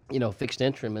into, fixed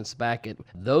instruments back at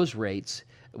those rates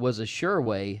was a sure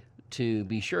way to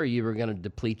be sure you were going to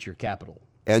deplete your capital.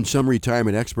 And some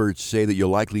retirement experts say that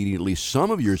you'll likely need at least some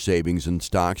of your savings in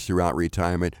stocks throughout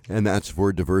retirement, and that's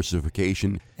for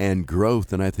diversification and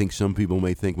growth. And I think some people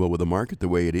may think, well, with the market the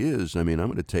way it is, I'm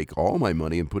going to take all my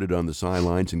money and put it on the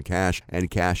sidelines in cash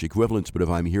and cash equivalents. But if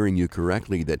I'm hearing you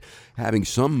correctly, that having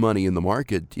some money in the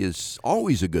market is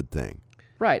always a good thing.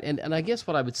 Right, and I guess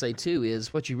what I would say, too,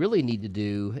 is what you really need to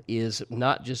do is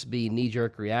not just be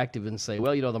knee-jerk reactive and say,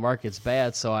 well, the market's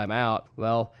bad, so I'm out.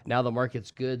 Well, now the market's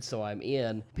good, so I'm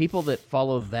in. People that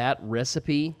follow that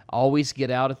recipe always get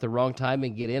out at the wrong time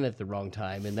and get in at the wrong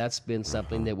time, and that's been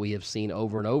something that we have seen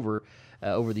over and over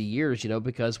the years,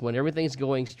 because when everything's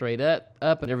going straight up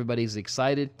and everybody's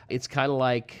excited, it's kind of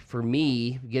like, for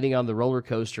me, getting on the roller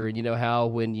coaster, and how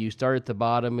when you start at the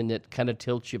bottom and it kind of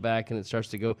tilts you back and it starts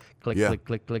to go click, click,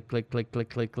 click, click, click, click, click,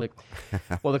 click, click.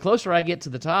 Well, the closer I get to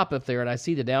the top up there and I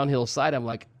see the downhill side, I'm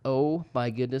like, oh my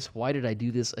goodness, why did I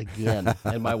do this again?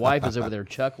 And my wife is over there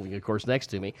chuckling, of course, next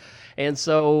to me. And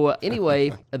so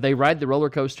anyway, they ride the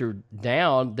roller coaster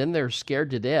down, then they're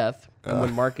scared to death. And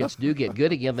when markets do get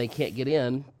good again, they can't get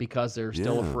in because they're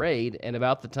still afraid. And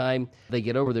about the time they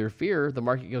get over their fear, the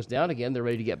market goes down again. They're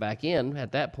ready to get back in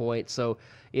at that point. So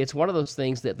it's one of those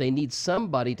things that they need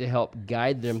somebody to help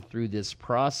guide them through this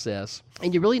process.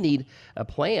 And you really need a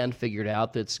plan figured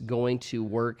out that's going to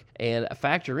work and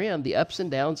factor in the ups and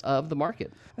downs of the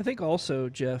market. I think also,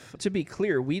 Jeff, to be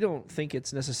clear, we don't think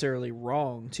it's necessarily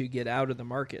wrong to get out of the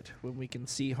market when we can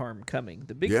see harm coming.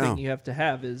 The big thing you have to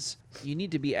have is you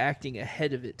need to be acting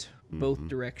ahead of it, both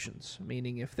directions,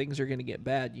 meaning if things are going to get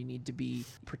bad, you need to be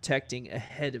protecting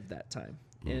ahead of that time.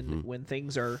 And when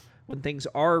things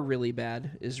are really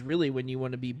bad is really when you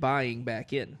want to be buying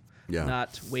back in.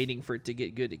 Not waiting for it to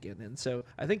get good again. And so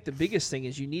I think the biggest thing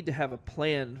is you need to have a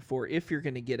plan for if you're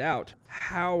going to get out,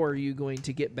 how are you going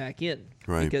to get back in?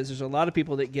 Right. Because there's a lot of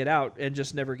people that get out and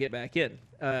just never get back in.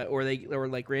 Or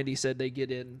like Randy said, they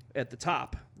get in at the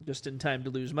top just in time to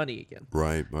lose money again.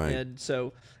 Right. And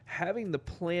so having the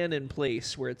plan in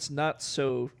place where it's not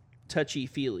so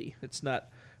touchy-feely, it's not,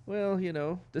 well,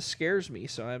 this scares me,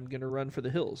 so I'm going to run for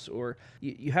the hills. Or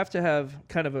you have to have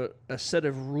kind of a set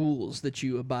of rules that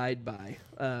you abide by,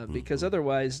 because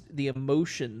otherwise the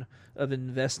emotion of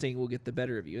investing will get the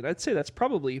better of you. And I'd say that's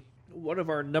probably one of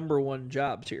our number one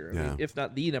jobs here, I mean, if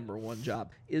not the number one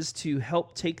job, is to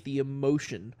help take the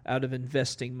emotion out of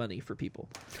investing money for people.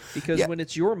 Because when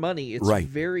it's your money, it's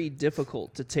very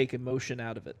difficult to take emotion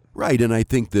out of it. Right, and I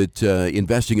think that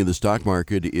investing in the stock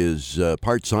market is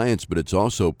part science, but it's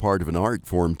also part of an art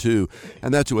form too.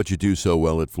 And that's what you do so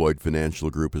well at Floyd Financial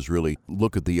Group, is really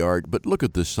look at the art, but look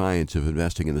at the science of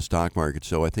investing in the stock market.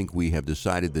 So I think we have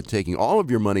decided that taking all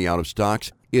of your money out of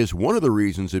stocks is one of the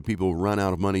reasons that people run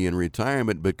out of money in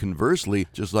retirement. But conversely,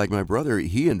 just like my brother,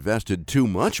 he invested too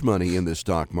much money in the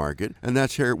stock market, and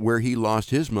that's where he lost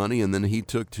his money. And then he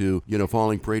took to,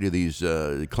 falling prey to these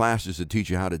classes that teach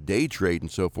you how to day trade and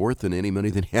so forth, and any money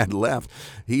that he had left,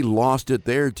 he lost it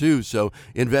there too. So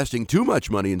investing too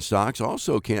much money in stocks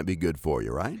also can't be good for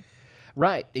you, right?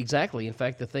 Right, exactly. In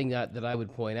fact, the thing that I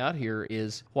would point out here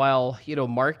is while,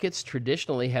 markets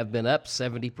traditionally have been up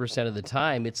 70% of the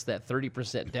time, it's that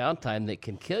 30% downtime that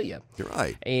can kill you. You're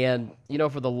right. And,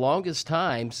 for the longest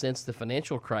time since the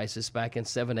financial crisis back in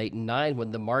 7, 8, and 9,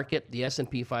 when the market, the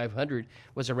S&P 500,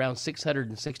 was around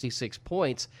 666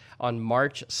 points on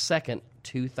March 2nd,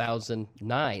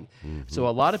 2009. So a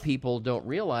lot of people don't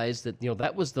realize that,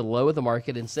 that was the low of the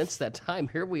market. And since that time,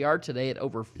 here we are today at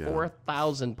over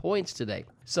 4,000 points today.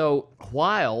 So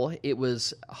while it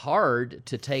was hard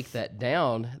to take that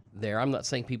down there, I'm not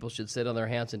saying people should sit on their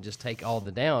hands and just take all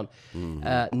the down.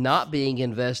 Not being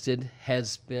invested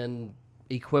has been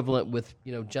equivalent with,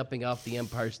 jumping off the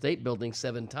Empire State Building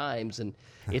 7 times, and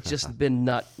it's just been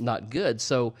not good.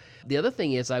 So the other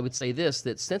thing is, I would say this,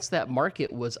 that since that market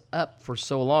was up for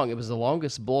so long, it was the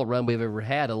longest bull run we've ever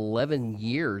had. 11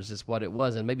 years is what it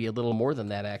was, and maybe a little more than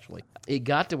that, actually. It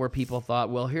got to where people thought,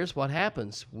 well, here's what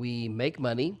happens. We make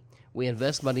money, we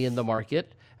invest money in the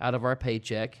market out of our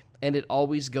paycheck, and it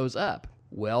always goes up.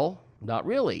 Well, not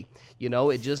really.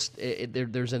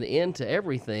 There's an end to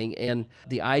everything. And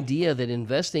the idea that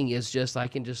investing is just, I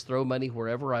can just throw money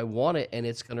wherever I want it and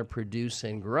it's going to produce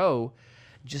and grow,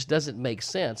 just doesn't make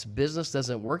sense. Business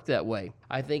doesn't work that way.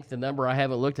 I think the number, I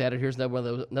haven't looked at it, here's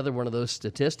another one of those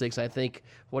statistics. I think,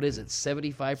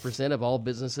 75% of all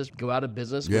businesses go out of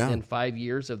business within 5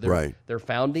 years of their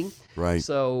founding. Right.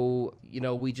 So,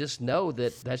 we just know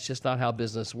that that's just not how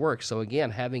business works. So again,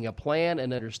 having a plan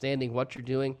and understanding what you're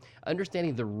doing,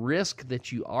 understanding the risk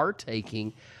that you are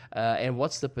taking, and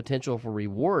what's the potential for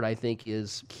reward, I think,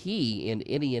 is key in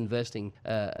any investing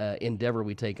endeavor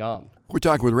we take on. We're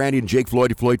talking with Randy and Jake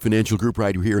Floyd of Floyd Financial Group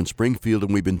right here in Springfield,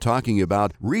 and we've been talking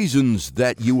about reasons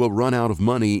that you will run out of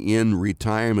money in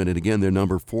retirement. And again, their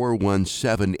number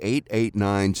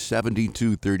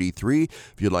 417-889-7233.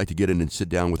 If you'd like to get in and sit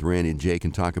down with Randy and Jake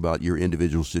and talk about your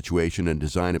individual situation and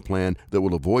design a plan that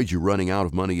will avoid you running out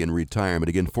of money in retirement.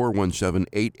 Again,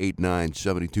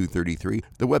 417-889-7233.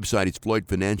 The website is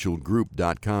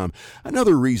floydfinancialgroup.com.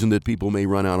 Another reason that people may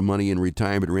run out of money in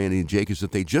retirement, Randy and Jake, is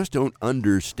that they just don't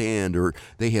understand or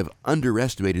they have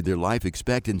underestimated their life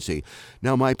expectancy.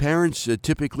 Now, my parents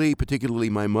typically, particularly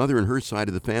my mother and her side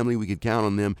of the family, we could count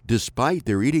on them, despite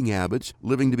their eating habits,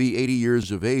 living to be 80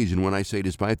 years of age. And when I say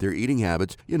despite their eating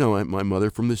habits, my mother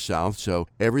from the South, so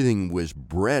everything was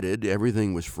breaded,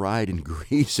 everything was fried in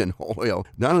grease and oil.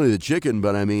 Not only the chicken,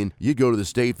 but you'd go to the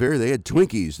state fair, they had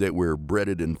Twinkies that were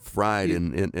breaded and fried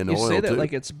in oil. You say that too.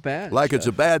 like it's bad. Like Jeff. It's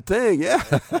a bad thing, yeah.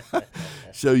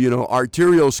 So,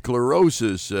 arterial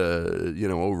sclerosis,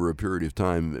 over a period of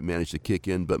time managed to kick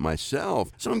in. But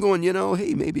myself, so I'm going,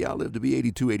 hey, maybe I'll live to be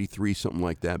 82, 83, something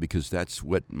like that, because that's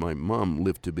what my mom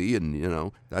lived to be,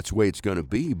 and, that's the way it's going to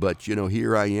be. But,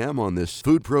 here I am on this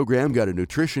food program, got a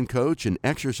nutrition coach and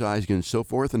exercising and so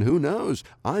forth, and who knows,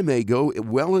 I may go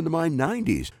well into my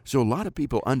 90s. So a lot of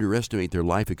people underestimate their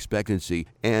life expectancy,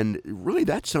 and really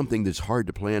that's something that's hard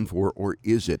to plan for, or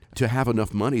is it, to have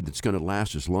enough money that's going to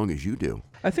last as long as you do?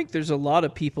 I think there's a lot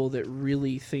of people that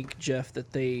really think, Jeff,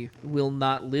 that they will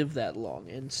not live that long.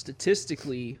 And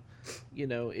statistically,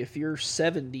 if you're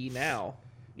 70 now,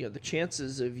 the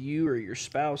chances of you or your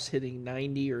spouse hitting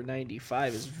 90 or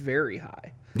 95 is very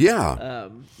high. Yeah.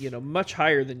 Much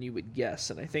higher than you would guess.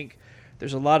 And I think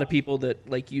there's a lot of people that,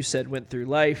 like you said, went through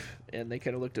life and they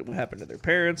kind of looked at what happened to their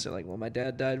parents. They're like, well, my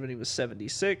dad died when he was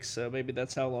 76, so maybe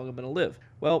that's how long I'm going to live.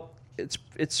 Well,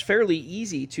 it's fairly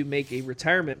easy to make a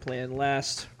retirement plan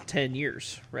last 10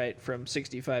 years, right, from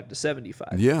 65 to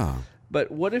 75. Yeah. But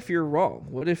what if you're wrong?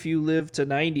 What if you live to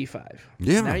 95?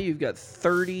 Yeah. Now you've got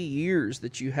 30 years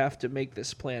that you have to make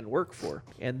this plan work for.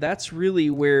 And that's really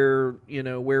where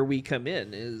we come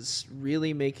in, is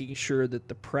really making sure that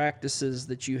the practices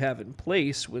that you have in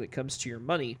place when it comes to your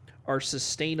money are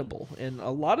sustainable. And a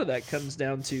lot of that comes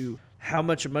down to how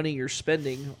much money you're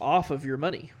spending off of your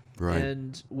money. Right.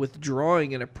 And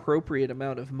withdrawing an appropriate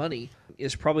amount of money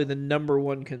is probably the number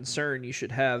one concern you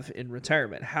should have in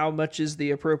retirement. How much is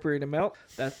the appropriate amount?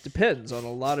 That depends on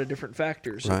a lot of different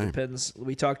factors. Right. It depends.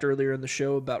 We talked earlier in the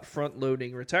show about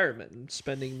front-loading retirement and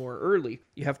spending more early.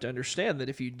 You have to understand that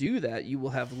if you do that, you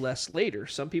will have less later.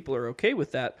 Some people are okay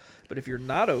with that, but if you're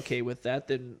not okay with that,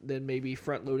 then maybe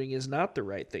front-loading is not the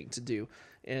right thing to do.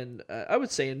 And I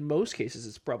would say in most cases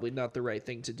it's probably not the right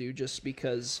thing to do, just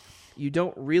because you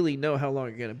don't really know how long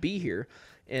you're going to be here.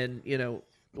 And,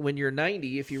 when you're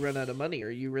 90, if you run out of money, are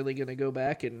you really going to go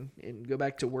back and go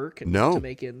back to work and to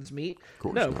make ends meet?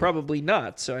 No, not. probably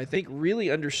not. So I think really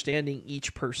understanding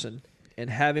each person and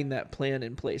having that plan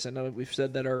in place. I know we've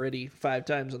said that already 5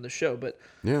 times on the show, but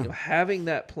Yeah. having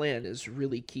that plan is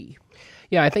really key.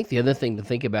 Yeah, I think the other thing to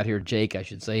think about here, Jake, I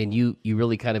should say, and you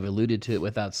really kind of alluded to it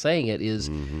without saying it, is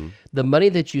the money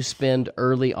that you spend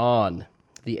early on,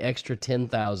 the extra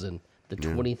 10,000, the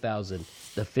 20,000,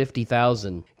 the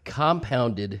 50,000,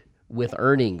 compounded with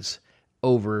earnings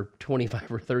over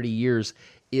 25 or 30 years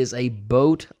is a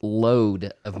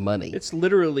boatload of money. It's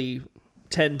literally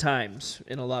 10 times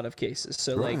in a lot of cases.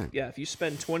 So Right. if you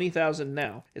spend 20,000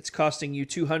 now, it's costing you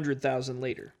 200,000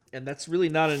 later. And that's really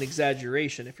not an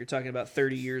exaggeration if you're talking about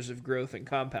 30 years of growth and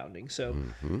compounding. So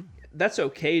that's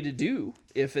okay to do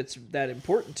if it's that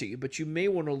important to you, but you may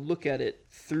want to look at it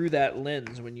through that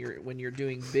lens when you're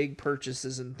doing big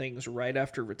purchases and things right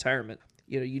after retirement.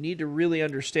 You need to really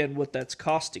understand what that's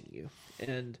costing you.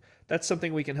 And that's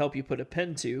something we can help you put a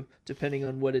pen to, depending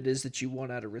on what it is that you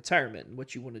want out of retirement and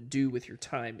what you want to do with your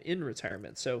time in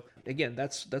retirement. So again,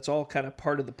 that's all kind of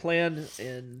part of the plan,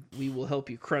 and we will help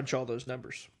you crunch all those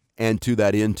numbers. And to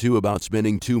that end, too, about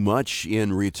spending too much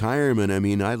in retirement. I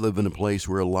mean, I live in a place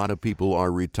where a lot of people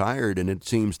are retired, and it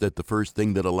seems that the first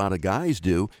thing that a lot of guys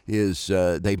do is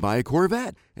they buy a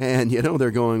Corvette. And,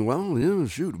 they're going, well,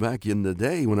 shoot, back in the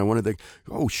day when I wanted to,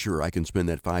 sure, I can spend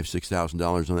that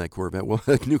 $5,000-$6,000 on that Corvette. Well,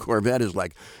 a new Corvette is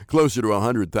like closer to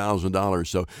 $100,000.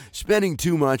 So spending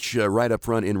too much right up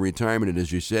front in retirement, and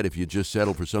as you said, if you just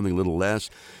settle for something a little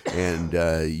less and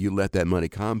you let that money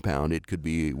compound, it could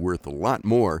be worth a lot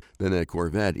more than that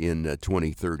Corvette in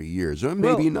 20, 30 years. Or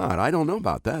maybe not. I don't know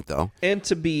about that, though. And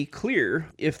to be clear,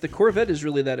 if the Corvette is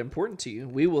really that important to you,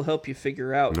 we will help you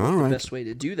figure out what the best way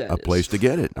to do that is. A place to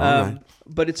get it. All right.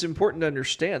 But it's important to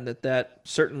understand that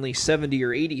certainly 70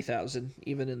 or 80,000,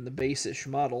 even in the base-ish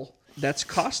model, that's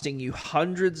costing you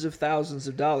hundreds of thousands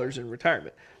of dollars in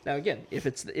retirement. Now, again, if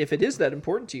it is that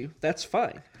important to you, that's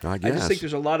fine. I guess. I just think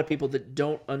there's a lot of people that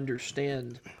don't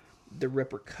understand the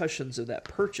repercussions of that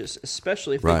purchase,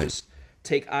 especially if they just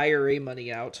take IRA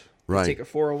money out, they take a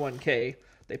 401k,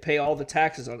 they pay all the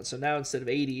taxes on it. So now instead of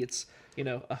 80, it's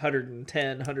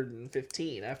 110,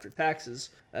 115 after taxes.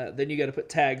 Then you got to put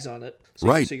tags on it.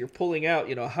 So you're pulling out,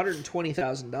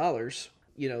 $120,000.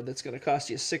 That's going to cost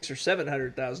you $600,000 or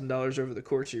 $700,000 over the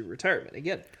course of your retirement.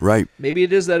 Again, maybe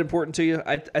it is that important to you.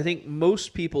 I think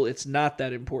most people, it's not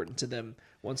that important to them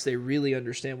once they really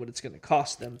understand what it's going to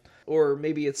cost them. Or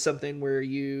maybe it's something where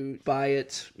you buy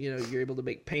it, you're able to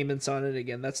make payments on it.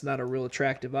 Again, that's not a real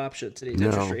attractive option at today's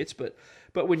interest rates, but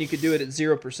when you could do it at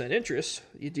 0% interest,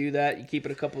 you do that, you keep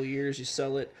it a couple of years, you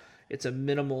sell it. It's a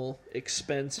minimal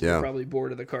expense. And you're probably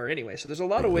bored of the car anyway. So there's a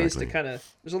lot of ways to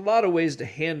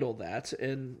handle that,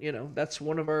 and that's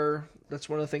one of the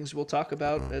things we'll talk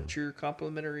about at your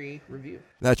complimentary review.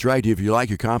 That's right. If you like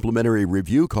your complimentary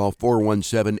review, call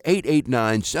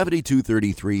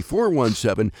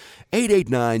 417-889-7233,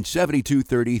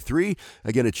 417-889-7233.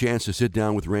 Again, a chance to sit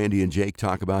down with Randy and Jake,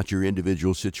 talk about your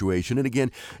individual situation. And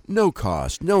again, no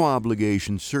cost, no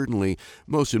obligation. Certainly,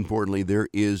 most importantly, there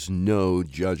is no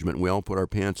judgment. We all put our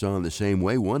pants on the same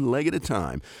way, one leg at a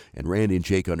time. And Randy and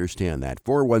Jake understand that.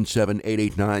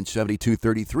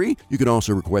 417-889-7233. You can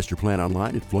also request your plan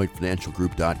online at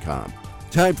FloydFinancialGroup.com.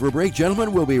 Time for a break,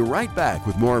 gentlemen. We'll be right back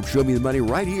with more of Show Me the Money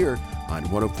right here on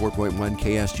 104.1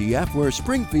 KSGF, where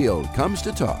Springfield comes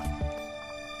to talk.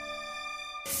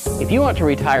 If you want to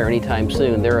retire anytime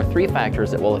soon, there are 3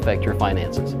 factors that will affect your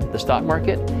finances: the stock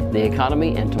market, the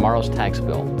economy, and tomorrow's tax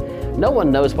bill. No one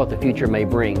knows what the future may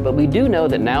bring, but we do know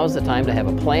that now is the time to have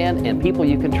a plan and people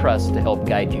you can trust to help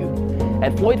guide you.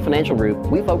 At Floyd Financial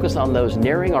Group, we focus on those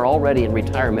nearing or already in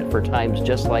retirement for times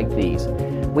just like these.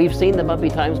 We've seen the bumpy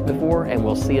times before, and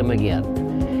we'll see them again.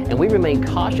 And we remain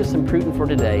cautious and prudent for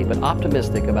today, but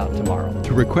optimistic about tomorrow.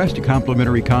 To request a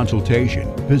complimentary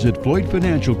consultation, visit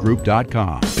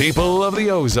FloydFinancialGroup.com. People of the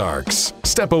Ozarks,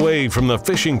 step away from the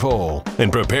fishing pole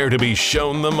and prepare to be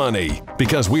shown the money,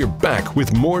 because we're back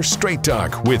with more Straight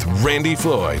Talk with Randy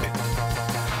Floyd.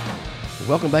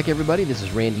 Welcome back, everybody. This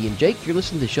is Randy and Jake. You're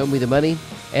listening to Show Me the Money.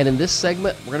 And in this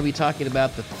segment, we're going to be talking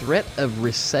about the threat of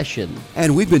recession.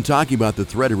 And we've been talking about the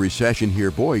threat of recession here.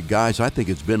 Boy, guys, I think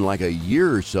it's been like a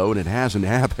year or so, and it hasn't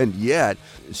happened yet.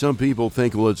 Some people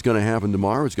think, well, it's going to happen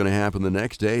tomorrow. It's going to happen the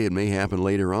next day. It may happen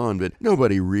later on, but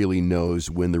nobody really knows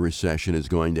when the recession is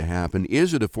going to happen.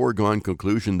 Is it a foregone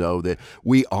conclusion, though, that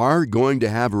we are going to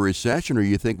have a recession, or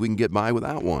you think we can get by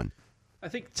without one? I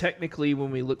think technically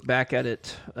when we look back at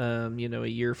it, a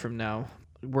year from now,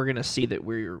 we're going to see that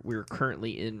we're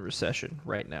currently in recession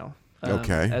right now.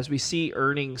 Okay. As we see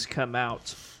earnings come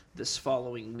out this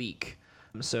following week,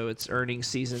 So it's earnings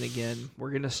season again.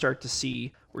 We're going to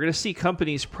see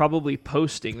companies probably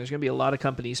posting. There's going to be a lot of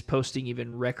companies posting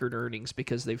even record earnings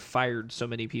because they've fired so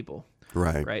many people.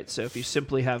 Right. So if you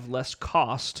simply have less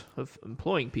cost of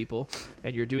employing people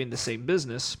and you're doing the same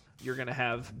business, you're going to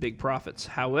have big profits.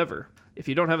 However, if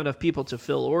you don't have enough people to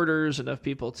fill orders, enough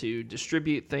people to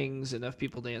distribute things, enough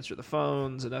people to answer the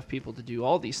phones, enough people to do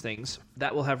all these things,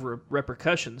 that will have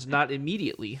repercussions, not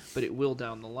immediately, but it will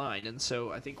down the line. And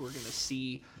so I think we're going to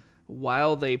see,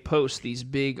 while they post these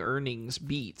big earnings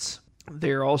beats,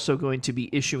 they're also going to be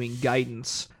issuing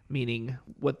guidance, meaning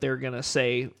what they're going to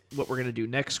say, what we're going to do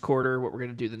next quarter, what we're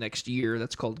going to do the next year.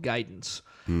 That's called guidance.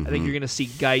 I think you're going to see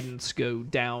guidance go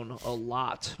down a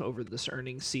lot over this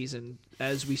earnings season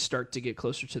as we start to get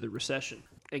closer to the recession.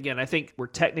 Again, I think we're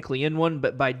technically in one,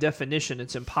 but by definition,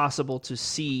 it's impossible to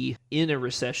see in a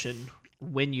recession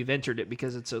when you've entered it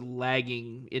because it's a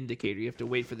lagging indicator. You have to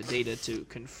wait for the data to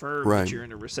confirm that you're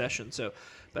in a recession.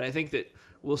 But I think that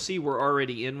we'll see we're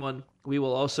already in one. We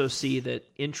will also see that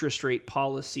interest rate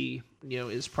policy,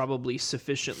 is probably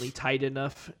sufficiently tight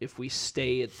enough if we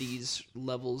stay at these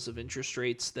levels of interest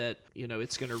rates that,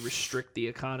 it's going to restrict the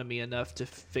economy enough to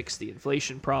fix the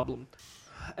inflation problem.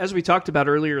 As we talked about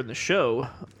earlier in the show,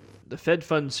 the Fed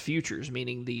funds futures,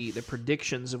 meaning the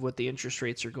predictions of what the interest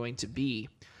rates are going to be,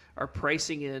 are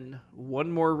pricing in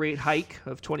one more rate hike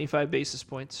of 25 basis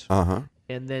points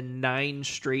and then 9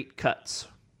 straight cuts.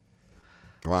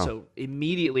 Wow. So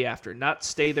immediately after, not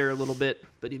stay there a little bit,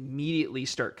 but immediately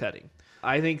start cutting.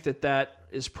 I think that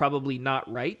is probably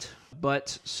not right,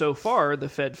 but so far the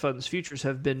Fed funds futures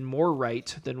have been more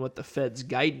right than what the Fed's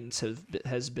guidance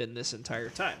has been this entire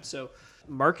time. So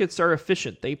markets are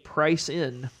efficient. They price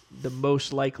in the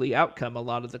most likely outcome a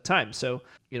lot of the time. So,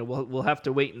 we'll have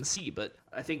to wait and see, but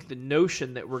I think the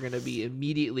notion that we're going to be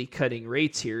immediately cutting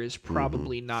rates here is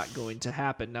probably not going to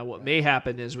happen. Now, what may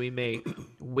happen is we may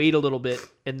wait a little bit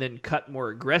and then cut more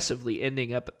aggressively,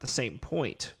 ending up at the same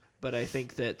point. But I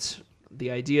think that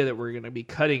the idea that we're going to be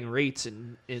cutting rates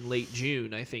in late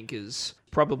June, I think, is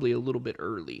probably a little bit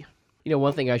early.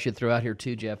 One thing I should throw out here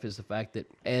too, Jeff, is the fact that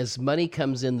as money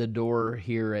comes in the door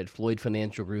here at Floyd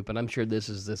Financial Group, and I'm sure this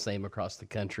is the same across the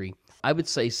country, I would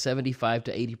say 75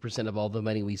 to 80% of all the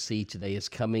money we see today is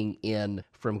coming in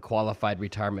from qualified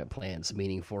retirement plans,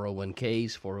 meaning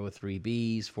 401ks,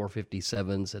 403bs,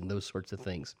 457s, and those sorts of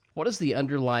things. What is the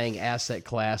underlying asset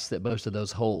class that most of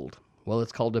those hold? Well,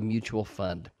 it's called a mutual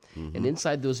fund. And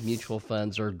inside those mutual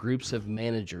funds are groups of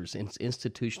managers,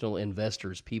 institutional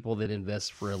investors, people that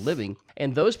invest for a living.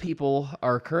 And those people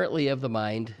are currently of the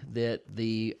mind that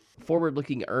the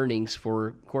forward-looking earnings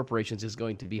for corporations is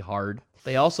going to be hard.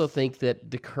 They also think that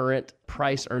the current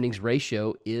price-earnings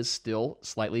ratio is still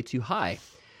slightly too high.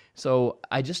 So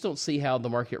I just don't see how the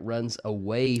market runs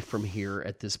away from here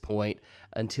at this point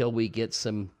until we get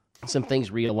some things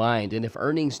realigned. And if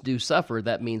earnings do suffer,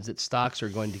 that means that stocks are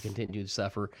going to continue to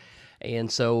suffer.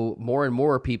 And so more and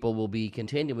more people will be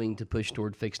continuing to push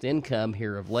toward fixed income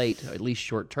here of late, at least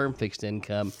short-term fixed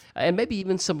income, and maybe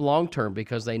even some long-term,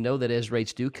 because they know that as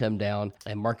rates do come down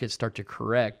and markets start to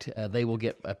correct, they will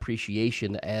get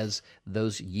appreciation as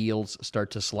those yields start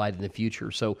to slide in the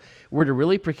future. So we're at a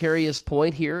really precarious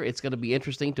point here. It's going to be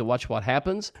interesting to watch what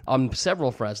happens on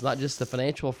several fronts, not just the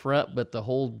financial front, but the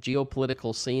whole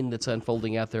geopolitical scene that's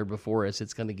unfolding out there before us.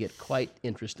 It's going to get quite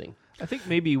interesting. I think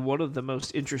maybe one of the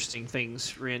most interesting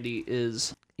things, Randy,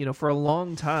 is, for a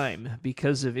long time,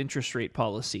 because of interest rate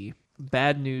policy,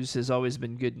 bad news has always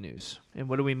been good news. And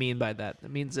what do we mean by that?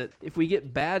 It means that if we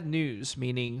get bad news,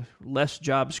 meaning less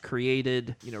jobs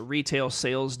created, retail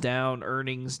sales down,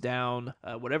 earnings down,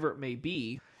 whatever it may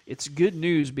be, it's good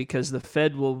news because the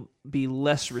Fed will be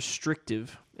less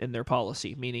restrictive in their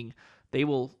policy, meaning they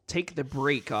will take the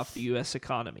brake off the U.S.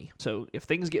 economy. So if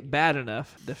things get bad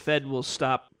enough, the Fed will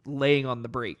stop laying on the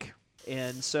brake.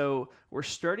 And so we're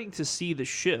starting to see the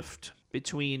shift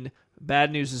between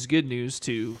bad news is good news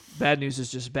to bad news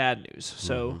is just bad news.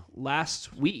 So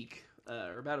last week,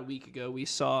 or about a week ago, we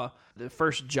saw the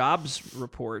first jobs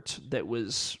report that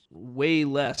was way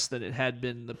less than it had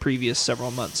been the previous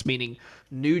several months, meaning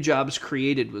new jobs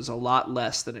created was a lot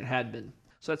less than it had been.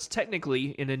 So that's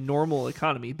technically, in a normal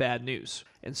economy, bad news.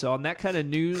 And so on that kind of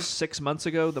news 6 months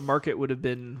ago, the market would have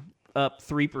been up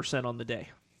 3% on the day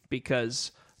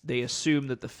because they assume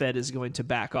that the Fed is going to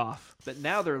back off. But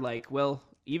now they're like, well,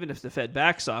 even if the Fed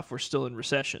backs off, we're still in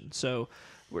recession. So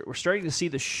we're starting to see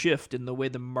the shift in the way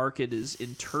the market is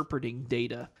interpreting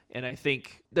data. And I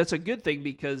think that's a good thing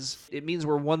because it means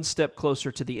we're one step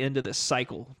closer to the end of this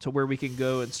cycle to where we can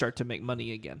go and start to make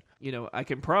money again. I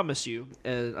can promise you,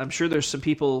 I'm sure there's some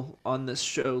people on this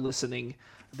show listening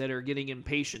that are getting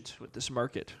impatient with this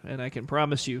market, and I can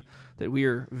promise you that we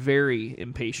are very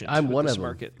impatient I'm with one this of them.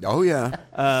 market. Oh, yeah.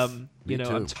 You know,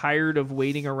 too. I'm tired of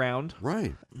waiting around.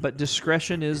 Right. But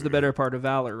discretion is the better part of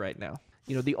valor right now.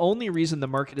 You know, the only reason the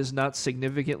market is not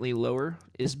significantly lower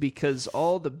is because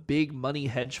all the big money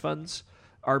hedge funds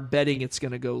are betting it's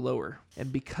going to go lower.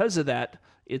 And because of that,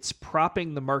 it's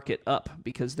propping the market up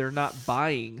because they're not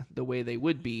buying the way they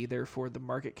would be. Therefore, the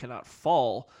market cannot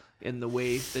fall in the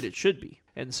way that it should be.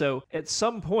 And so at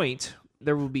some point,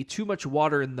 there will be too much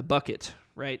water in the bucket,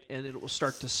 right? And it will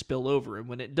start to spill over. And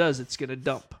when it does, it's going to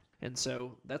dump. And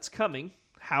so that's coming.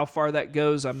 How far that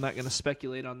goes, I'm not going to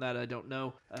speculate on that. I don't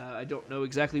know. I don't know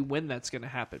exactly when that's going to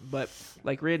happen. But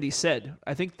like Randy said,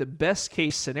 I think the best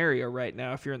case scenario right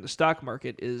now, if you're in the stock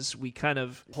market, is we kind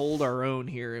of hold our own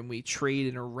here and we trade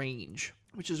in a range,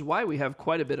 which is why we have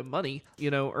quite a bit of money,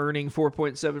 you know, earning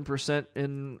 4.7%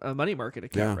 in a money market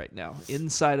account right now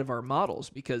inside of our models,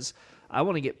 because I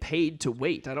want to get paid to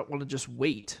wait. I don't want to just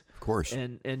wait, Of course.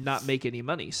 and not make any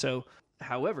money. So,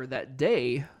 however, that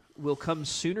day will come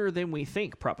sooner than we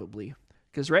think, probably.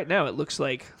 Because right now it looks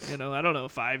like, you know, I don't know,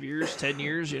 5 years, 10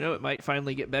 years, you know, it might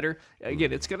finally get better.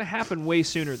 Again, it's going to happen way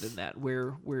sooner than that,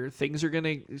 where things are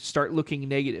going to start looking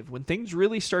negative. When things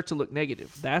really start to look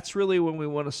negative, that's really when we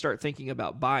want to start thinking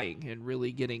about buying and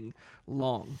really getting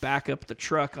long, back up the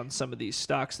truck on some of these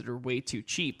stocks that are way too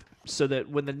cheap, so that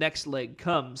when the next leg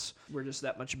comes, we're just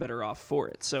that much better off for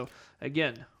it. So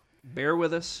again, bear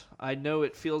with us. I know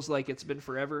it feels like it's been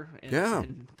forever.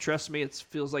 And trust me, it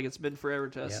feels like it's been forever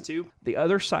to us too. The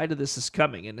other side of this is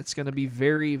coming, and it's going to be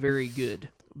very, very good.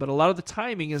 But a lot of the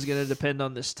timing is going to depend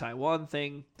on this Taiwan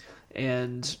thing,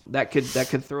 and that could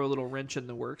throw a little wrench in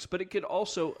the works. But it could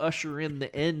also usher in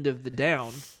the end of the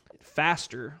down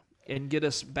faster and get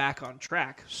us back on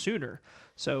track sooner.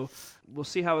 So we'll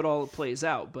see how it all plays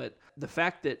out. But the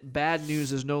fact that bad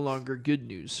news is no longer good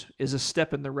news is a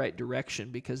step in the right direction,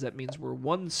 because that means we're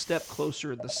one step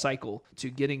closer in the cycle to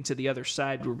getting to the other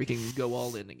side where we can go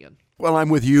all in again. Well, I'm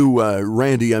with you,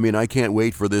 Randy. I mean, I can't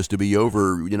wait for this to be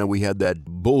over. You know, we had that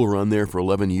bull run there for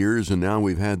 11 years, and now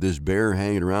we've had this bear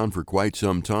hanging around for quite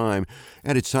some time,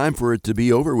 and it's time for it to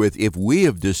be over with. If we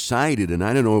have decided, and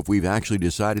I don't know if we've actually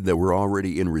decided that we're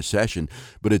already in recession,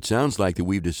 but it sounds like that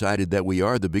we've decided that we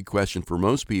are. The big question for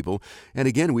most people, and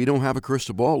again, we don't have a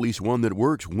crystal ball, at least one that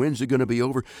works. When's it going to be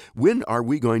over? When are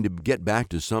we going to get back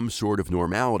to some sort of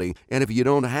normality? And if you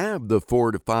don't have the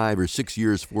 4 to 5 or 6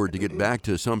 years for it to get back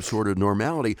to some sort of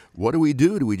normality, what do we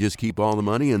do? Do we just keep all the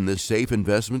money in the safe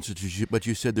investments? But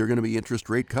you said they're going to be interest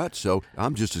rate cuts, so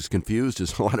I'm just as confused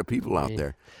as a lot of people out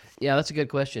there. Yeah, that's a good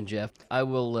question, Jeff. I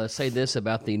will say this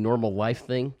about the normal life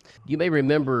thing. You may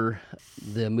remember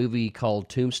the movie called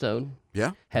Tombstone.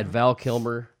 Yeah. Had Val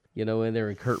Kilmer, you know, in there,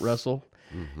 and Kurt Russell.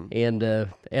 Mm-hmm. And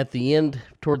at the end,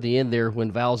 toward the end there,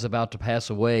 when Val's about to pass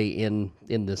away in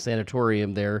the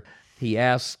sanatorium there, he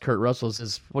asks Kurt Russell,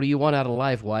 says, "What do you want out of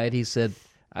life, Wyatt?" He said,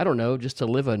 "I don't know, just to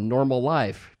live a normal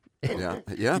life." Yeah.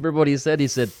 Remember what he said? He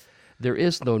said, "There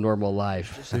is no normal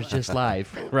life. There's just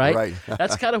life," right? Right.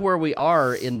 That's kind of where we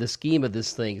are in the scheme of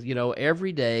this thing. You know,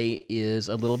 every day is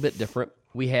a little bit different.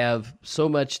 We have so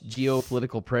much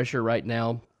geopolitical pressure right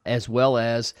now, as well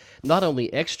as not only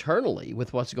externally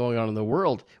with what's going on in the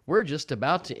world. We're just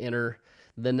about to enter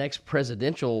the next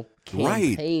presidential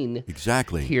campaign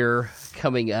here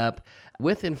coming up,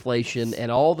 with inflation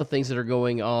and all the things that are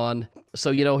going on.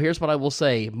 So, you know, here's what I will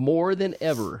say. More than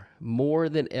ever,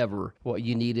 what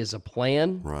you need is a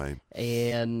plan. Right.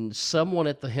 And someone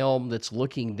at the helm that's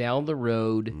looking down the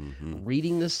road,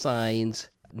 reading the signs.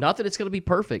 Not that it's going to be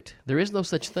perfect. There is no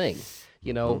such thing.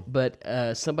 You know, but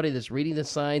somebody that's reading the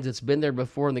signs, that's been there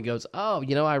before, and that goes, "Oh,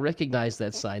 you know, I recognize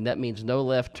that sign. That means no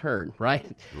left turn," right?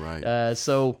 Right.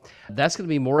 So that's going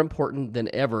to be more important than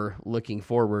ever looking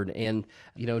forward. And,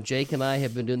 you know, Jake and I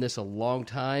have been doing this a long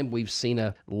time. We've seen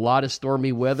a lot of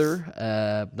stormy weather.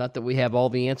 Not that we have all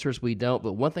the answers, we don't.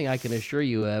 But one thing I can assure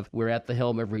you of, we're at the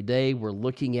helm every day. We're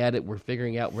looking at it. We're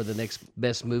figuring out where the next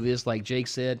best move is. Like Jake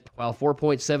said, while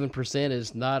 4.7%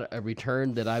 is not a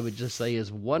return that I would just say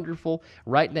is wonderful,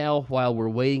 right now, while we're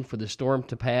waiting for the storm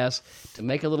to pass, to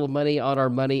make a little money on our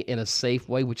money in a safe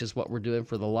way, which is what we're doing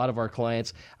for a lot of our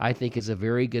clients, I think is a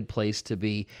very good place to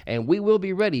be. And we will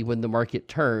be ready when the market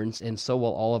turns, and so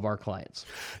will all of our clients.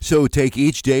 So take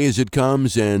each day as it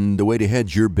comes, and the way to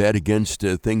hedge your bet against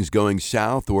things going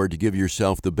south, or to give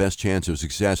yourself the best chance of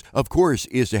success, of course,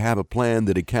 is to have a plan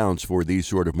that accounts for these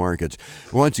sort of markets.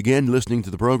 Once again, listening to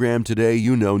the program today,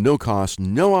 you know, no cost,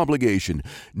 no obligation,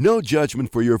 no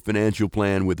judgment for your financial Financial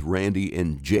Plan with Randy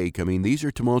and Jake. I mean, these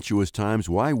are tumultuous times.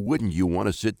 Why wouldn't you want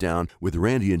to sit down with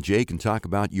Randy and Jake and talk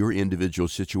about your individual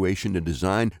situation and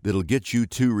design that'll get you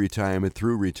to retirement,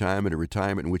 through retirement, a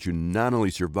retirement in which you not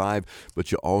only survive,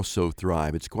 but you also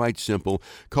thrive? It's quite simple.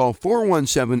 Call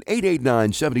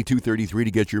 417-889-7233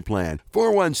 to get your plan.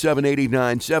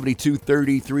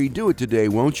 417-889-7233. Do it today,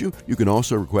 won't you? You can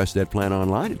also request that plan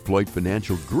online at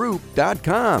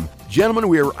FloydFinancialGroup.com. Gentlemen,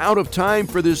 we are out of time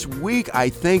for this week. I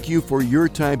thank you for your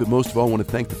time, but most of all, I want to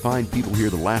thank the fine people here,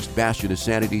 the last bastion of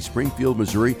sanity, Springfield,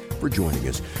 Missouri, for joining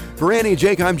us. For Randy and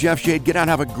Jake, I'm Jeff Shade. Get out,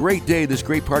 have a great day, this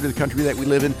great part of the country that we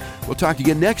live in. We'll talk to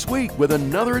you again next week with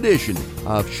another edition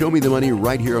of Show Me the Money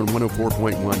right here on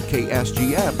 104.1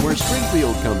 KSGF, where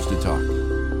Springfield comes to talk.